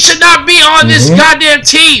 Shane should not be on this goddamn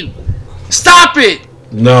team. Stop it.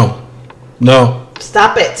 No.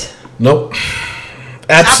 Stop it. Nope.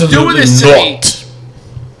 Absolutely Stop doing this not. to me.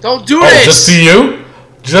 Don't do this. Just to you?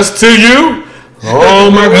 Just to you? Oh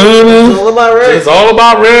my goodness. It's all about Rick. It's all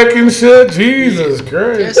about Rick and shit. Jesus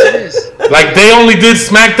Christ. Yes, it is. Like they only did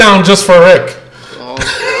SmackDown just for Rick. Oh.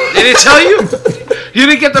 They didn't tell you? You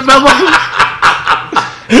didn't get the memo?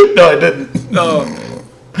 No, I didn't. No.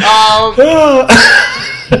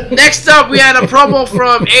 Next up, we had a promo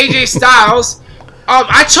from AJ Styles.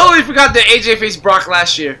 I totally forgot that AJ faced Brock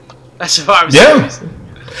last year. That's what I was saying.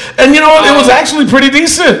 And you know what? It was actually pretty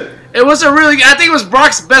decent. It was I think it was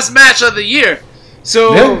Brock's best match of the year.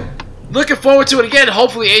 So, looking forward to it again.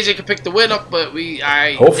 Hopefully, AJ can pick the win up, but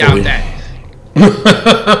I doubt that.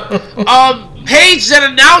 Paige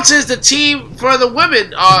then announces the team for the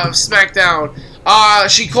women of SmackDown.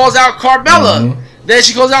 She calls out Carmella. Then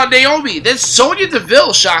she calls out Naomi. Then Sonya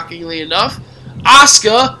Deville, shockingly enough.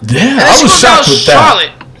 Asuka. Yeah, I was shocked with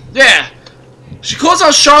Charlotte. Yeah. She calls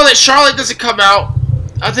out Charlotte. Charlotte doesn't come out.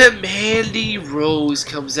 And then Mandy Rose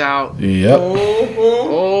comes out. Yep.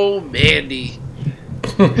 Oh, Mandy.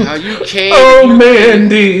 How you came. Oh,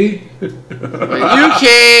 Mandy. When you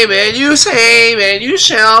came and you came and you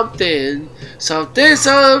something. Something. And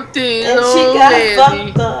she got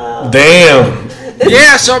fucked up. Damn.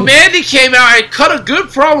 Yeah, so Mandy came out and cut a good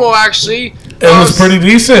promo, actually. It was pretty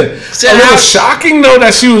decent. A little shocking, though,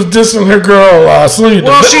 that she was dissing her girl, Sonya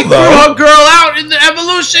Deville. Well, she threw her girl out in the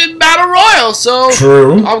Evolution Battle Royal, so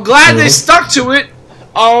true. I'm glad they stuck to it.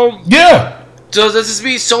 Yeah. So does this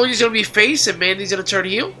mean Sonya's going to be face and Mandy's going to turn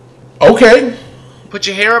heel? Okay. Put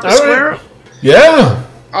your hair up and square up? Yeah.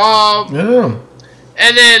 Yeah.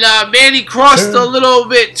 And then Mandy crossed a little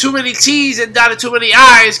bit too many T's and dotted too many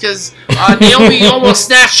I's because Naomi almost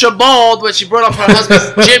snatched her bald when she brought up her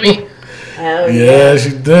husband, Jimmy. Yeah,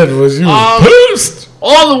 she did. She was pissed.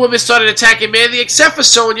 All the women started attacking Mandy except for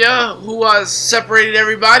Sonya, who separated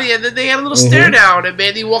everybody, and then they had a little stare down, and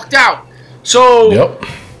Mandy walked out. So,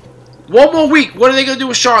 one more week. What are they going to do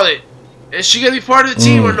with Charlotte? Is she going to be part of the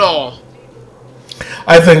team or no?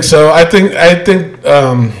 I think so. I think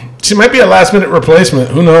she might be a last-minute replacement.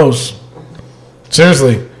 Who knows?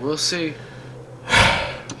 Seriously. We'll see.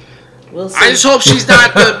 We'll see. I just hope she's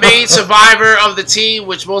not the main survivor of the team,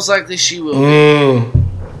 which most likely she will be.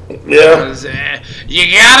 Yeah. You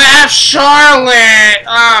gotta have Charlotte.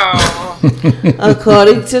 Oh.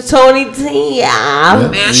 According to Tony T. You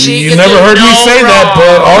never heard me say that,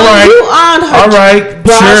 but all right. You on her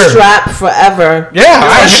bra strap forever.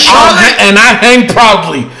 Yeah, and I hang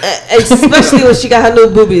proudly. Especially when she got her new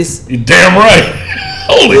boobies. You're damn right.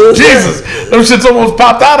 Holy Jesus. Them shit's almost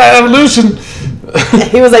popped out of Evolution.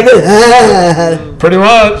 He was like, pretty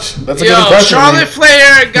much. That's a good impression. Charlotte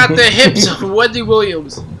Flair got the hips of Wendy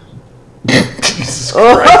Williams. Jesus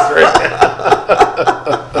Christ.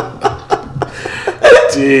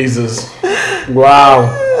 Jesus. Wow.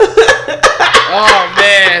 Oh,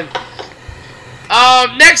 man.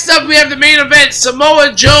 Next up, we have the main event,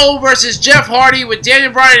 Samoa Joe versus Jeff Hardy with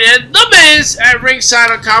Daniel Bryan and The Miz at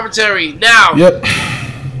ringside on commentary. Now,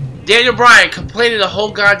 Daniel Bryan complaining the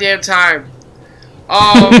whole goddamn time.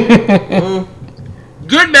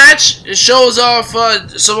 Good match. It shows off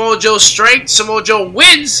Samoa Joe's strength. Samoa Joe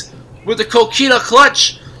wins with the Coquina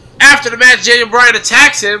clutch. After the match, Daniel Bryan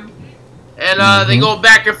attacks him. And they go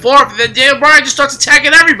back and forth. And then Daniel Bryan just starts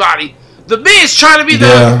attacking everybody. The Miz trying to be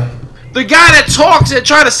the guy that talks and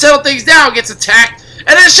trying to settle things down gets attacked. And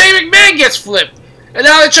then Shane McMahon gets flipped. And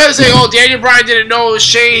now they're trying to say, oh, Daniel Bryan didn't know it was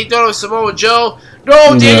Shane. He thought it was Samoa Joe.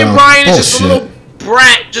 No, Daniel Bryan is just a little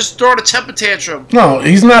brat just throwing a temper tantrum. No,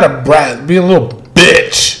 he's not a brat. Being a little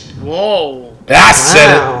bitch. Whoa. I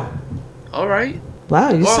said it. All right.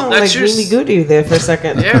 Wow, you sound like Mimi Goody there for a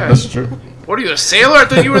second. Yeah. That's true. What are you, a sailor? I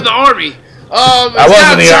thought you were in the army. I was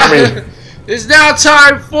in the army. It's now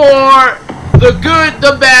time for the good,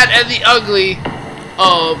 the bad, and the ugly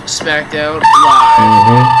of SmackDown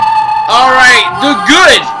Live. All right, the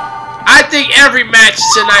good. I think every match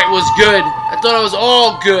tonight was good. I thought it was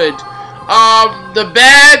all good. The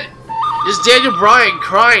bad is Daniel Bryan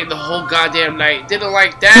crying the whole goddamn night. Didn't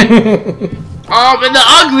like that. And the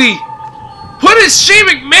ugly. Put Shane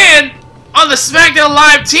McMahon on the SmackDown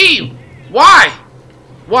Live team. Why?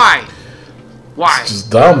 It's just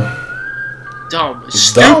dumb. Dumb. It's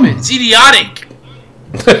stupid. Dumb. It's idiotic.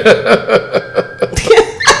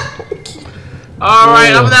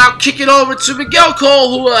 Alright, I'm now kicking over to Miguel Cole,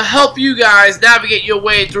 who will help you guys navigate your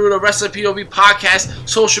way through the Wrestling POV podcast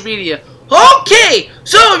social media. Okay,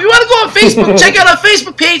 so if you want to go on Facebook, check out our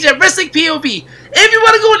Facebook page at Wrestling POV. If you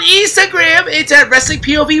want to go on Instagram, it's at Wrestling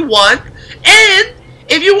POV1. And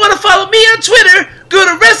if you want to follow me on Twitter, go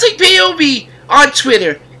to Wrestling POV on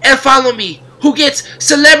Twitter and follow me, who gets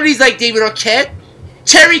celebrities like David Arquette,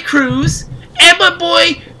 Terry Crews, and my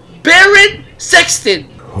boy Baron Sexton.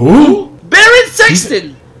 Who? Baron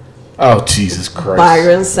Sexton. Oh, Jesus Christ.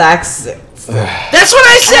 Byron Saxton. That's what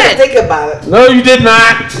I said. Think about it. No, you did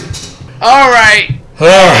not. All right.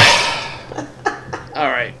 All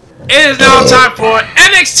right. It is now time for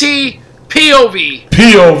NXT POV.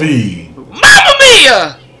 POV. Mamma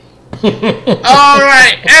mia!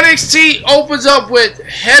 Alright, NXT opens up with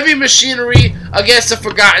Heavy Machinery against the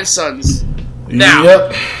Forgotten Sons. Now,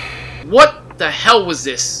 what the hell was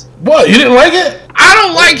this? What? You didn't like it? I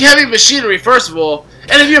don't like Heavy Machinery, first of all.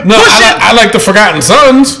 And if you're pushing... I like the Forgotten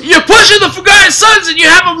Sons. You're pushing the Forgotten Sons and you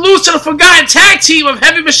have them lose to the Forgotten Tag Team of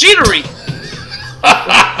Heavy Machinery. The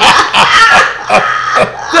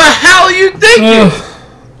hell are you thinking?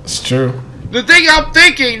 It's true. The thing I'm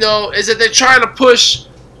thinking, though, is that they're trying to push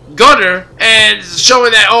Gunner and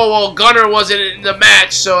showing that, oh, well, Gunner wasn't in the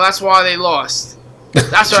match, so that's why they lost.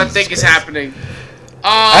 That's what I think is happening.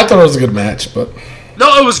 I thought it was a good match, but...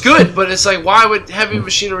 No, it was good, but it's like, why would Heavy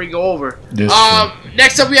Machinery go over?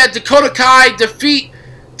 Next up, we had Dakota Kai defeat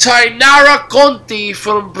Tainara Conti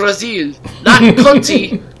from Brazil. Not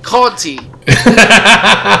Conti, Conti.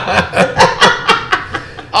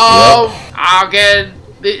 Again...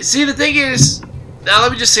 See, the thing is, now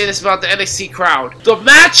let me just say this about the NXT crowd. The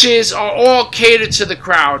matches are all catered to the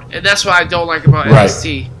crowd, and that's what I don't like about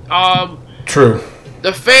NXT. True.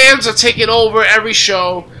 The fans are taking over every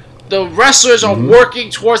show. The wrestlers are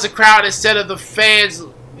working towards the crowd instead of the fans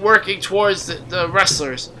working towards the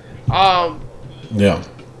wrestlers. Yeah.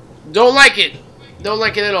 Don't like it. Don't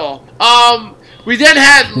like it at all. We then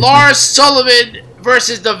had Lars Sullivan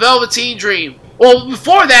versus the Velveteen Dream. Well,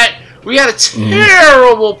 before that, we had a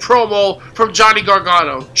terrible promo from Johnny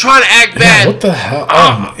Gargano trying to act bad. What the hell?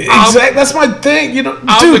 Exactly. That's my thing. You know,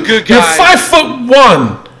 I'm the good guy. You're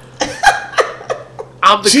 5'1".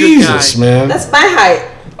 I'm the Jesus, good guy. Man. That's my height.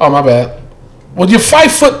 Oh, my bad. Well, you're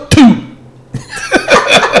 5'2".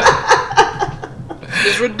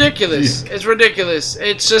 It's ridiculous. It's ridiculous.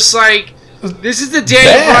 It's just like, this is the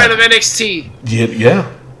Daniel Bryan of NXT. Yeah.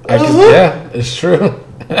 Yeah, it's true.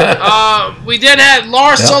 We then had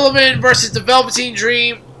Lars Sullivan versus the Velveteen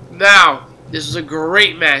Dream. Now, this was a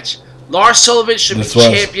great match. Lars Sullivan should be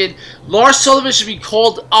champion. Lars Sullivan should be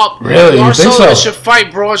called up. Really? Lars Sullivan should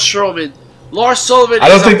fight Braun Strowman. Lars Sullivan I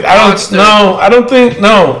don't think.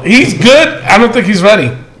 He's good. I don't think he's ready.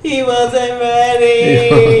 He wasn't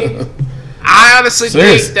ready. I honestly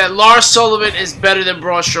think that Lars Sullivan is better than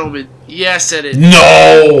Braun Strowman. Yeah, I said it.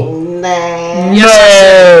 No. Nah.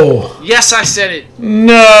 Yes, I said it.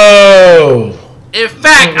 No. In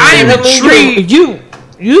fact, I am intrigued.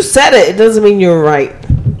 You said it. It doesn't mean you're right.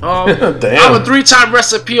 I'm a 3-time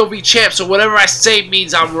wrestling POV champ, so whatever I say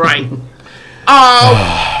means I'm right.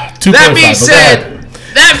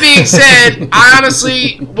 That being said, I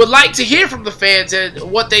honestly would like to hear from the fans and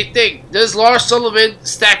what they think. Does Lars Sullivan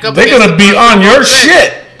stack up? They're gonna be on your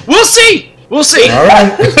shit. We'll see. All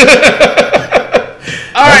right.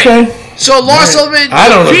 All right. Okay. So Lars Sullivan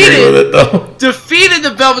defeated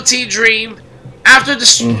the Velveteen Dream after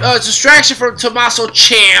distraction from Tommaso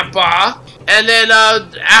Ciampa. And then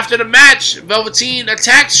after the match, Velveteen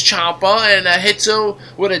attacks Ciampa and hits him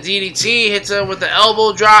with a DDT, hits him with the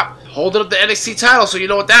elbow drop, holding up the NXT title. So you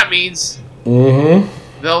know what that means. Mm-hmm.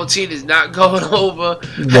 Velveteen is not going over.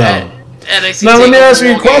 No. NXT. Now let me ask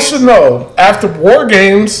you a question though. After War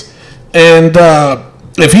Games, and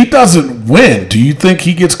if he doesn't win, do you think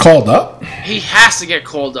he gets called up? He has to get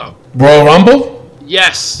called up. Royal Rumble?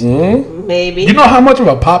 Yes. Mm-hmm. Maybe. You know how much of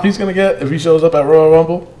a pop he's gonna get if he shows up at Royal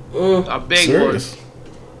Rumble? A big one.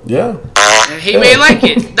 Yeah. And he may like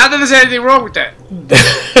it. Not that there's anything wrong with that.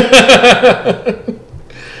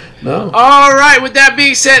 No. All right. With that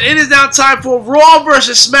being said, it is now time for Raw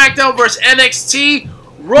versus SmackDown versus NXT.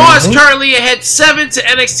 Raw is currently ahead 7 to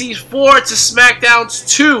NXT's 4 to SmackDown's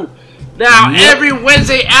 2. Now, every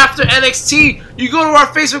Wednesday after NXT, you go to our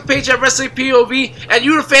Facebook page at Wrestling POV, and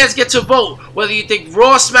you, the fans, get to vote. Whether you think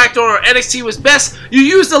Raw, SmackDown, or NXT was best, you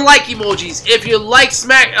use the like emojis. If you like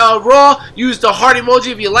Raw, use the heart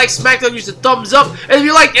emoji. If you like SmackDown, use the thumbs up. And if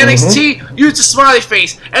you like NXT, use the smiley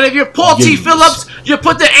face. And if you're Paul T. Phillips, you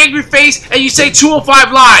put the angry face, and you say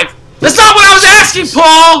 205 Live. That's not what I was asking,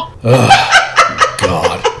 Paul!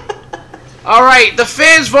 God. All right, the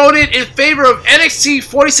fans voted in favor of NXT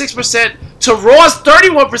 46%, to Raw's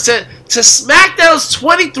 31%, to SmackDown's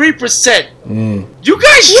 23%. You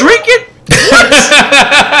guys drinking? What?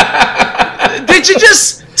 Did you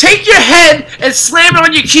just take your head and slam it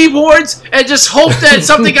on your keyboards and just hope that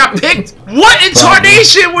something got picked? What in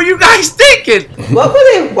tarnation were you guys thinking? What were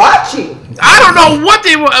they watching? I don't know what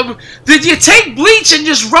they were. Did you take bleach and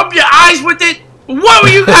just rub your eyes with it? What were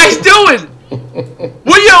you guys doing?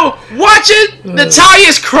 Were you watching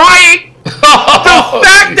Natalia's crying? The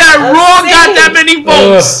fact that Raw got that many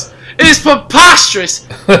votes is preposterous.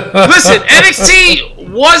 Listen, NXT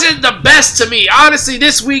wasn't the best to me. Honestly,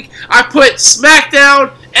 this week I put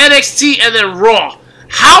SmackDown, NXT, and then Raw.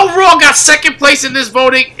 How Raw got second place in this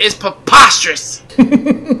voting is preposterous.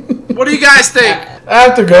 What do you guys think? I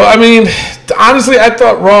have to go. I mean, honestly, I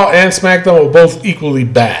thought Raw and SmackDown were both equally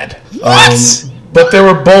bad. What? But they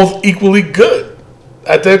were both equally good.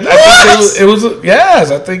 I think it was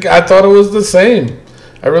yes. I thought it was the same.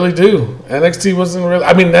 I really do. NXT wasn't really.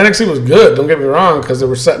 I mean, NXT was good. Don't get me wrong, because they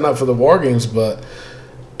were setting up for the War Games, but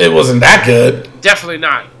it wasn't that good. Definitely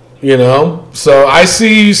not. You know, so I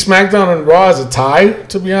see SmackDown and Raw as a tie,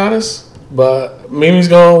 to be honest. But Mimi's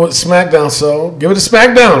going with SmackDown, so give it to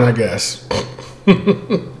SmackDown, I guess.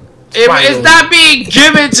 It's not being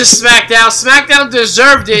given to SmackDown. SmackDown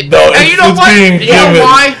deserved it. No, and you know what? You know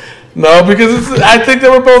why? No, because I think they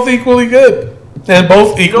were both equally good and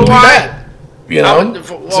both equally bad. You know,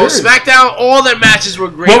 SmackDown, all their matches were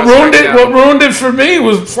great. What ruined it for me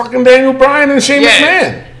was fucking Daniel Bryan and Shane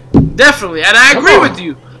McMahon. Definitely, and I agree with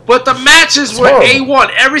you. But the matches were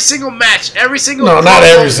A1. Every single match, every single. No, not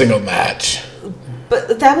every single match. But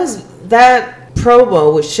that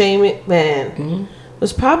promo with Shane McMahon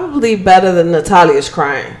was probably better than Natalia's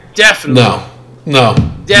crying. Definitely. No.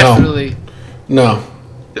 Definitely. No.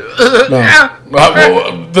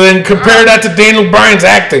 Then compare that to Daniel Bryan's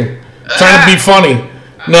acting, trying to be funny.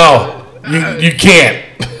 No, you can't.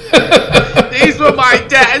 These were my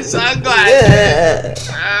dad's sunglasses.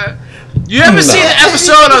 You ever seen the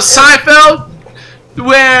episode of Seinfeld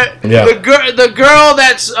where the girl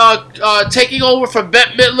that's taking over for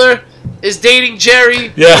Bette Midler is dating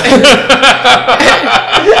Jerry? Yeah.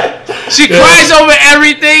 She cries over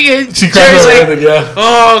everything, and Jerry's like,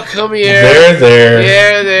 "Oh, come here." There.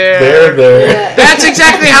 That's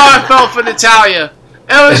exactly how I felt for Natalia.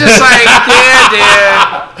 It was just like,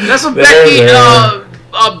 there. That's what Becky,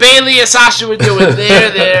 Bailey, and Sasha were doing.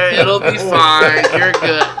 There. It'll be fine. You're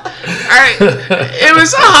good. All right. It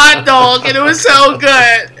was a hot dog, and it was so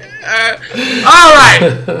good. All right.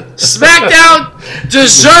 SmackDown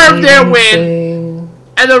deserved their win.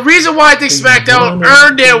 And the reason why I think SmackDown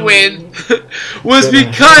earned their win was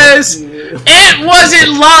because it wasn't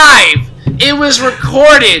live. It was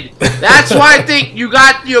recorded. That's why I think you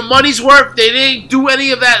got your money's worth. They didn't do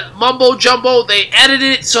any of that mumbo jumbo. They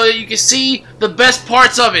edited it so that you can see the best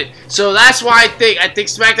parts of it. So that's why I think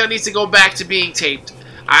SmackDown needs to go back to being taped.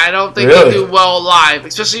 I don't think Really? they do well live,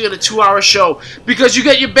 especially in a 2-hour show, because you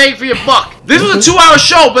get your bang for your buck. This was a 2-hour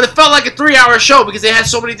show, but it felt like a 3-hour show because they had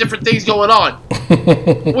so many different things going on.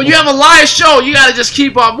 When you have a live show, you gotta just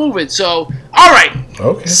keep on moving. So, all right,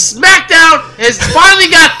 Okay. SmackDown has finally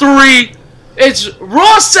got 3. It's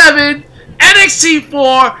Raw 7, NXT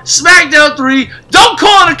 4, SmackDown 3. Don't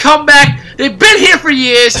call it a comeback. They've been here for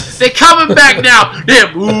years. They're coming back now.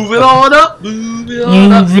 They're moving on up. Moving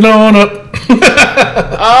on up. Moving on up.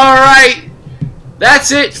 All right.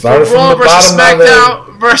 That's it Started for Raw from the versus bottom, now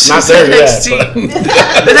SmackDown versus Not there yet, NXT. but-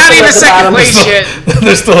 They're not even At the second bottom. place yet.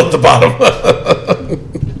 They're still at the bottom.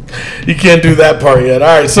 You can't do that part yet.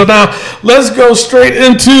 All right, so now let's go straight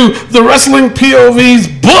into the Wrestling POV's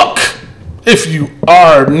book. If you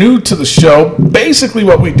are new to the show, basically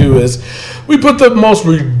what we do is we put the most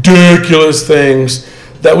ridiculous things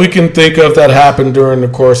that we can think of that happened during the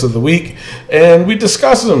course of the week, and we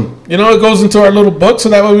discuss them. You know, it goes into our little book, so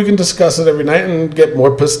that way we can discuss it every night and get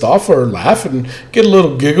more pissed off or laugh and get a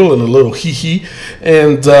little giggle and a little hee-hee.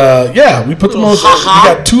 And, yeah, we put the most... We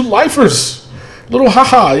got 2 lifers. Little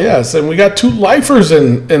haha, yes. And we got 2 lifers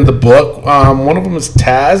in the book. One of them is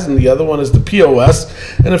Taz, and the other one is the POS.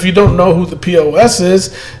 And if you don't know who the POS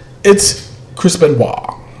is, it's Chris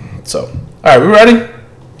Benoit. So, all right, we ready?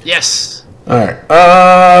 Yes. All right.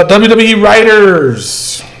 WWE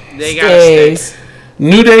writers. They got to stay. Stays.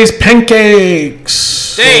 New Day's Pancakes.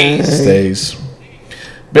 Stays.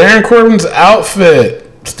 Baron Corbin's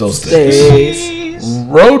outfit. Still stays. Stays.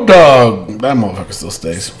 Road Dogg. That motherfucker still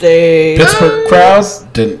stays. Stays. Pittsburgh crowds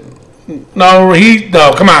didn't. No,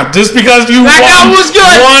 come on. Just because you That guy won was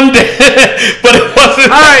good. one day, but it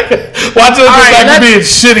wasn't. All right. Watch it go right, back to let's- being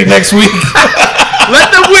shitty next week.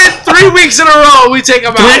 Let them win 3 weeks in a row. We take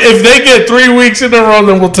them out. If they get 3 weeks in a row,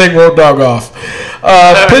 then we'll take Road Dogg off.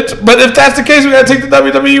 But if that's the case, we gotta take the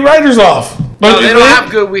WWE writers off. No, they don't have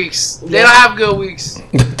good weeks. They don't have good weeks.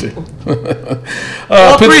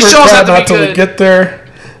 All 3 shows have to be not till we good. get there,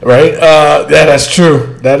 right? Yeah, that's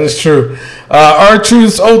true. That is true.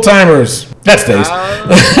 R-Truth's Old Timers. That stays. I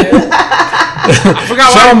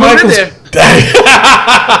forgot why I put it in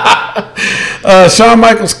there. Shawn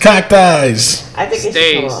Michaels Cocked Eyes. I think it should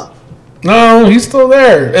Stays. come off. No, he's still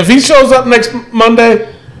there. If he shows up next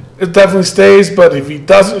Monday, it definitely stays. But if he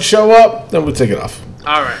doesn't show up, then we'll take it off.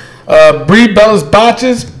 All right. Brie Bella's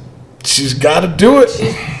Botches. She's got to do it.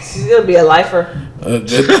 She's gonna be a lifer.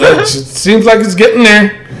 It seems like it's getting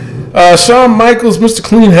there. Shawn Michaels, Mr.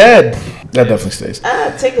 Clean Head. That definitely stays.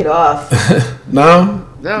 Take it off. No,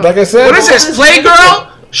 No. like I said. What is this? Playgirl?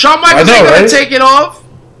 Shawn Michaels I know, ain't gonna right? take it off.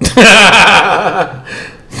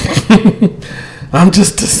 I'm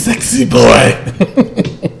just a sexy boy.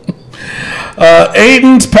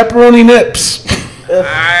 Aiden's Pepperoni Nips.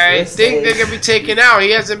 I think they're gonna be taken out.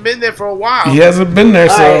 He hasn't been there for a while. He hasn't been there,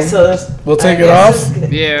 All so, right, so that's, we'll take I it guess off. it's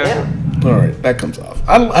good. Yeah. All right, that comes off.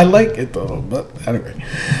 I like it though, but anyway.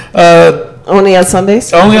 Only on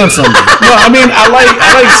Sundays. Only on Sunday. No, I mean I like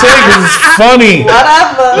saying because it's funny.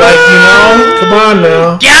 Whatever. Like, you know, come on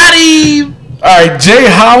now. Got him. All right, Jay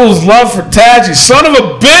Howell's love for Taz. You son of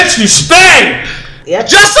a bitch, you stay. Yep.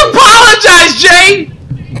 Just apologize, Jay.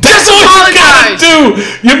 That's all you gotta apologize. do.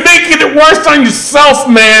 You're making it worse on yourself,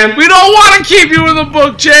 man. We don't want to keep you in the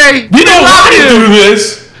book, Jay. We don't love want to do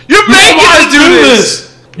this. You're We don't making want us to do this.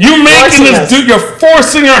 You're making Forcing us us. do. You're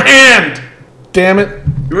forcing our hand. Damn it.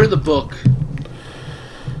 You're in the book.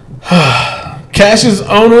 Cassius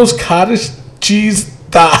Ohno's cottage cheese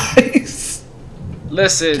thighs.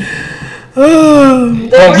 Listen, Well, you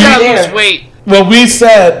They're gotta there. lose weight. what we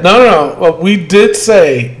said, no. What we did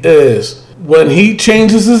say is when he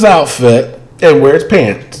changes his outfit and wears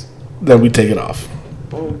pants, then we take it off.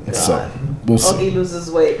 Oh, God. So we'll Oh, see. he loses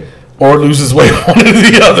weight. Or loses weight, one or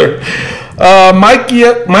the other. Mike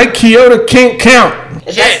Chioda can't count.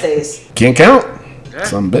 It Yeah. that stays. Can't count.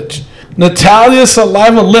 Some bitch. Natalia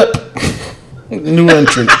Saliva Lip. New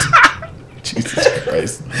entrant. Jesus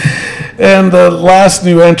Christ. And the last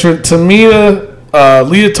new entrant, Tamina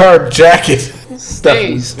Leotard Jacket.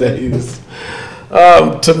 Definitely stays.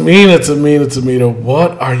 Tamina.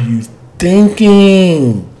 What are you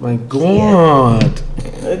thinking? My God.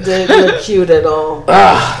 It didn't look cute at all.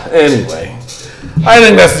 Anyway. I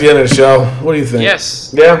think that's the end of the show. What do you think?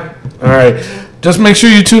 Yes. Yeah? All right. Just make sure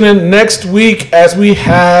you tune in next week as we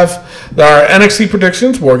have our NXT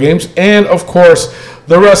predictions, War Games, and, of course,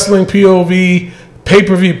 the Wrestling POV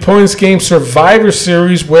pay-per-view points game Survivor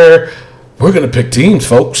Series where we're going to pick teams,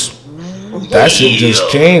 folks. That shit just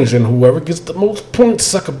changed, and whoever gets the most points,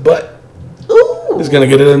 suck a butt, Ooh. is going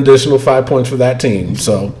to get an additional 5 points for that team.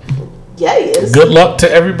 So Yeah, he is. good luck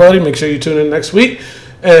to everybody. Make sure you tune in next week.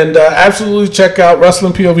 And absolutely check out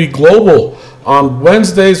Wrestling POV Global on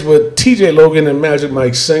Wednesdays with TJ Logan and Magic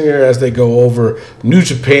Mike Singer as they go over New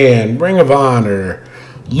Japan, Ring of Honor,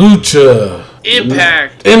 Lucha,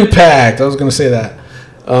 Impact. I was going to say that.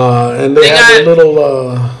 And they have a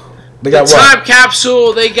little. They got Time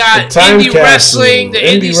Capsule. They got Indie Wrestling. The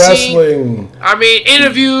Indie Wrestling. I mean,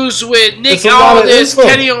 interviews with Nick Aldis,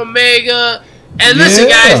 Kenny Omega. And listen,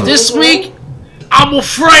 guys, this week, I'm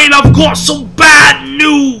afraid I've got some bad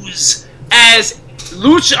news. As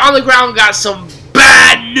Lucha Underground got some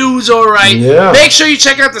bad news, alright. Yeah. Make sure you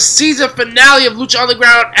check out the season finale of Lucha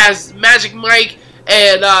Underground as Magic Mike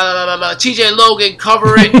and TJ Logan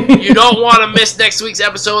cover it. You don't want to miss next week's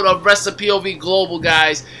episode of Wrestling POV Global,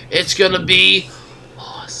 guys. It's going to be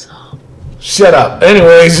awesome. Shut up.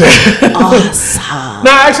 Anyways. Awesome.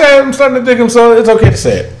 No, actually, I'm starting to dig him, so it's okay to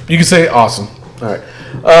say it. You can say awesome. All right.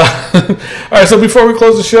 All right, so before we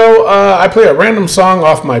close the show, I play a random song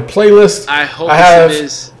off my playlist. I hope it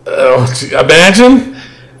is. Imagine.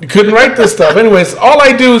 You couldn't write this stuff. Anyways, all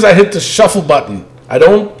I do is I hit the shuffle button. I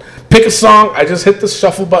don't pick a song. I just hit the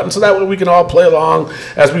shuffle button so that way we can all play along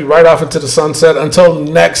as we ride off into the sunset until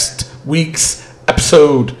next week's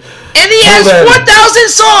episode. And he has 4,000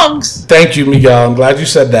 songs. Thank you, Miguel. I'm glad you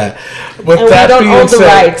said that. With and that we don't being own said, the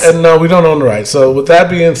rights. And no, we don't own the rights. So with that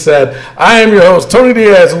being said, I am your host, Tony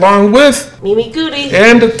Diaz, along with Mimi Goody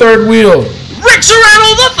and the third wheel, Rick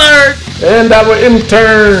Serrano III, and our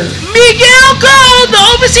intern, Miguel Cole, the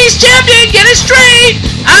overseas champion. Get it straight.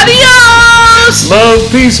 Adios. Love,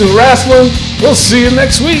 peace, and wrestling. We'll see you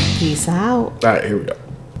next week. Peace out. All right, here we go.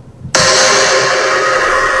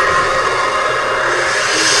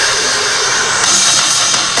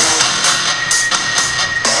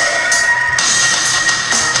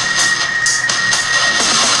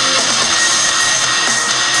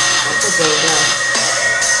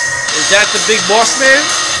 Is that the Big Boss Man?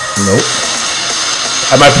 Nope.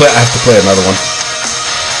 I have to play another one.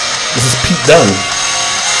 This is Pete Dunne.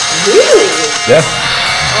 Really? Yeah.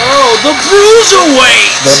 Oh, the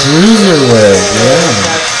Bruiserweight. The Bruiserweight, yeah.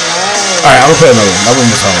 That's right. Alright, I'm gonna play another one. That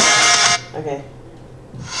one was hard. Okay.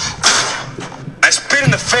 I spit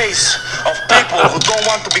in the face of people who don't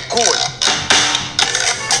want to be cool.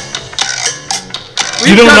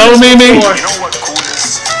 You don't know Mimi? You know what cool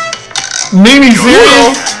is? Mimi,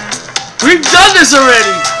 serious? We've done this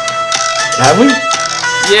already. Have we?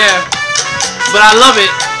 Yeah. But I love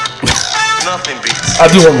it. Nothing beats. I'll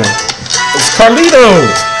do one more. It's Carlito.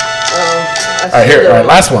 Alright, here. Alright,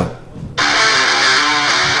 last one.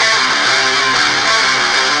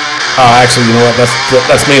 Oh, actually, you know what?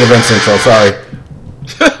 That's main event intro. Sorry.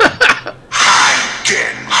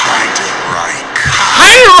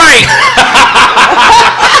 Heinrich!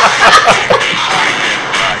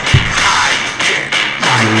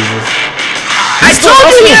 I told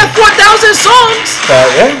you he had 4,000 songs.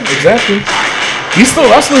 Yeah, exactly. He's still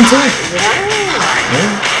wrestling too.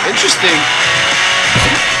 Yeah. Interesting.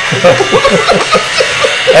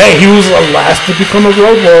 Hey, he was the last to become a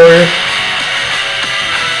road warrior.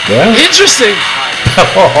 Yeah. Interesting.